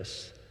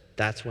purpose,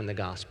 that's when the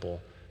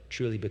gospel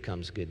truly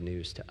becomes good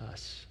news to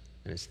us.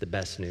 And it's the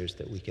best news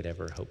that we could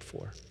ever hope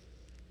for.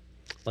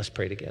 Let's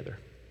pray together.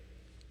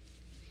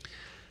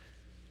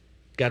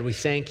 God, we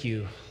thank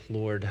you,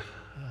 Lord,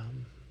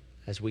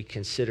 as we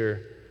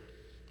consider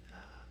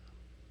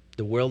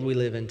the world we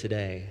live in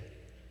today.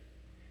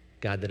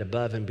 God, that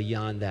above and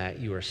beyond that,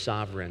 you are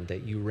sovereign,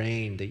 that you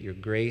reign, that your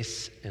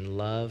grace and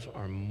love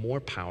are more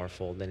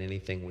powerful than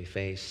anything we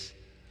face.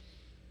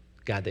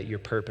 God, that your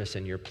purpose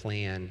and your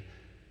plan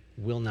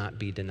will not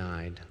be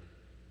denied.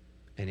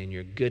 And in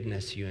your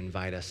goodness, you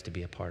invite us to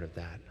be a part of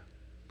that.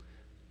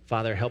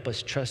 Father, help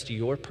us trust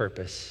your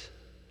purpose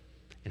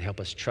and help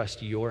us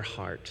trust your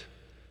heart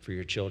for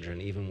your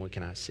children, even when we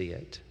cannot see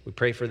it. We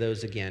pray for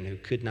those, again, who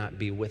could not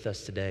be with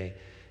us today.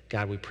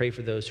 God, we pray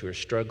for those who are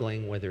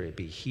struggling, whether it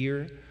be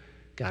here,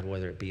 God,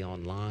 whether it be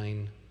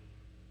online.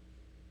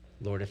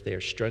 Lord, if they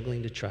are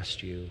struggling to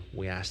trust you,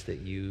 we ask that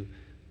you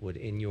would,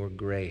 in your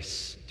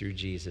grace, through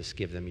Jesus,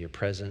 give them your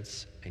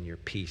presence and your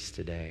peace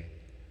today.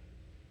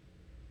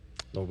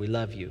 Lord, we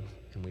love you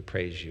and we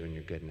praise you in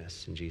your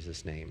goodness. In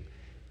Jesus' name,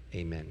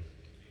 amen.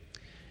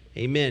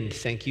 Amen.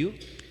 Thank you.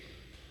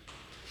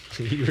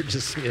 You are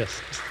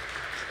dismissed.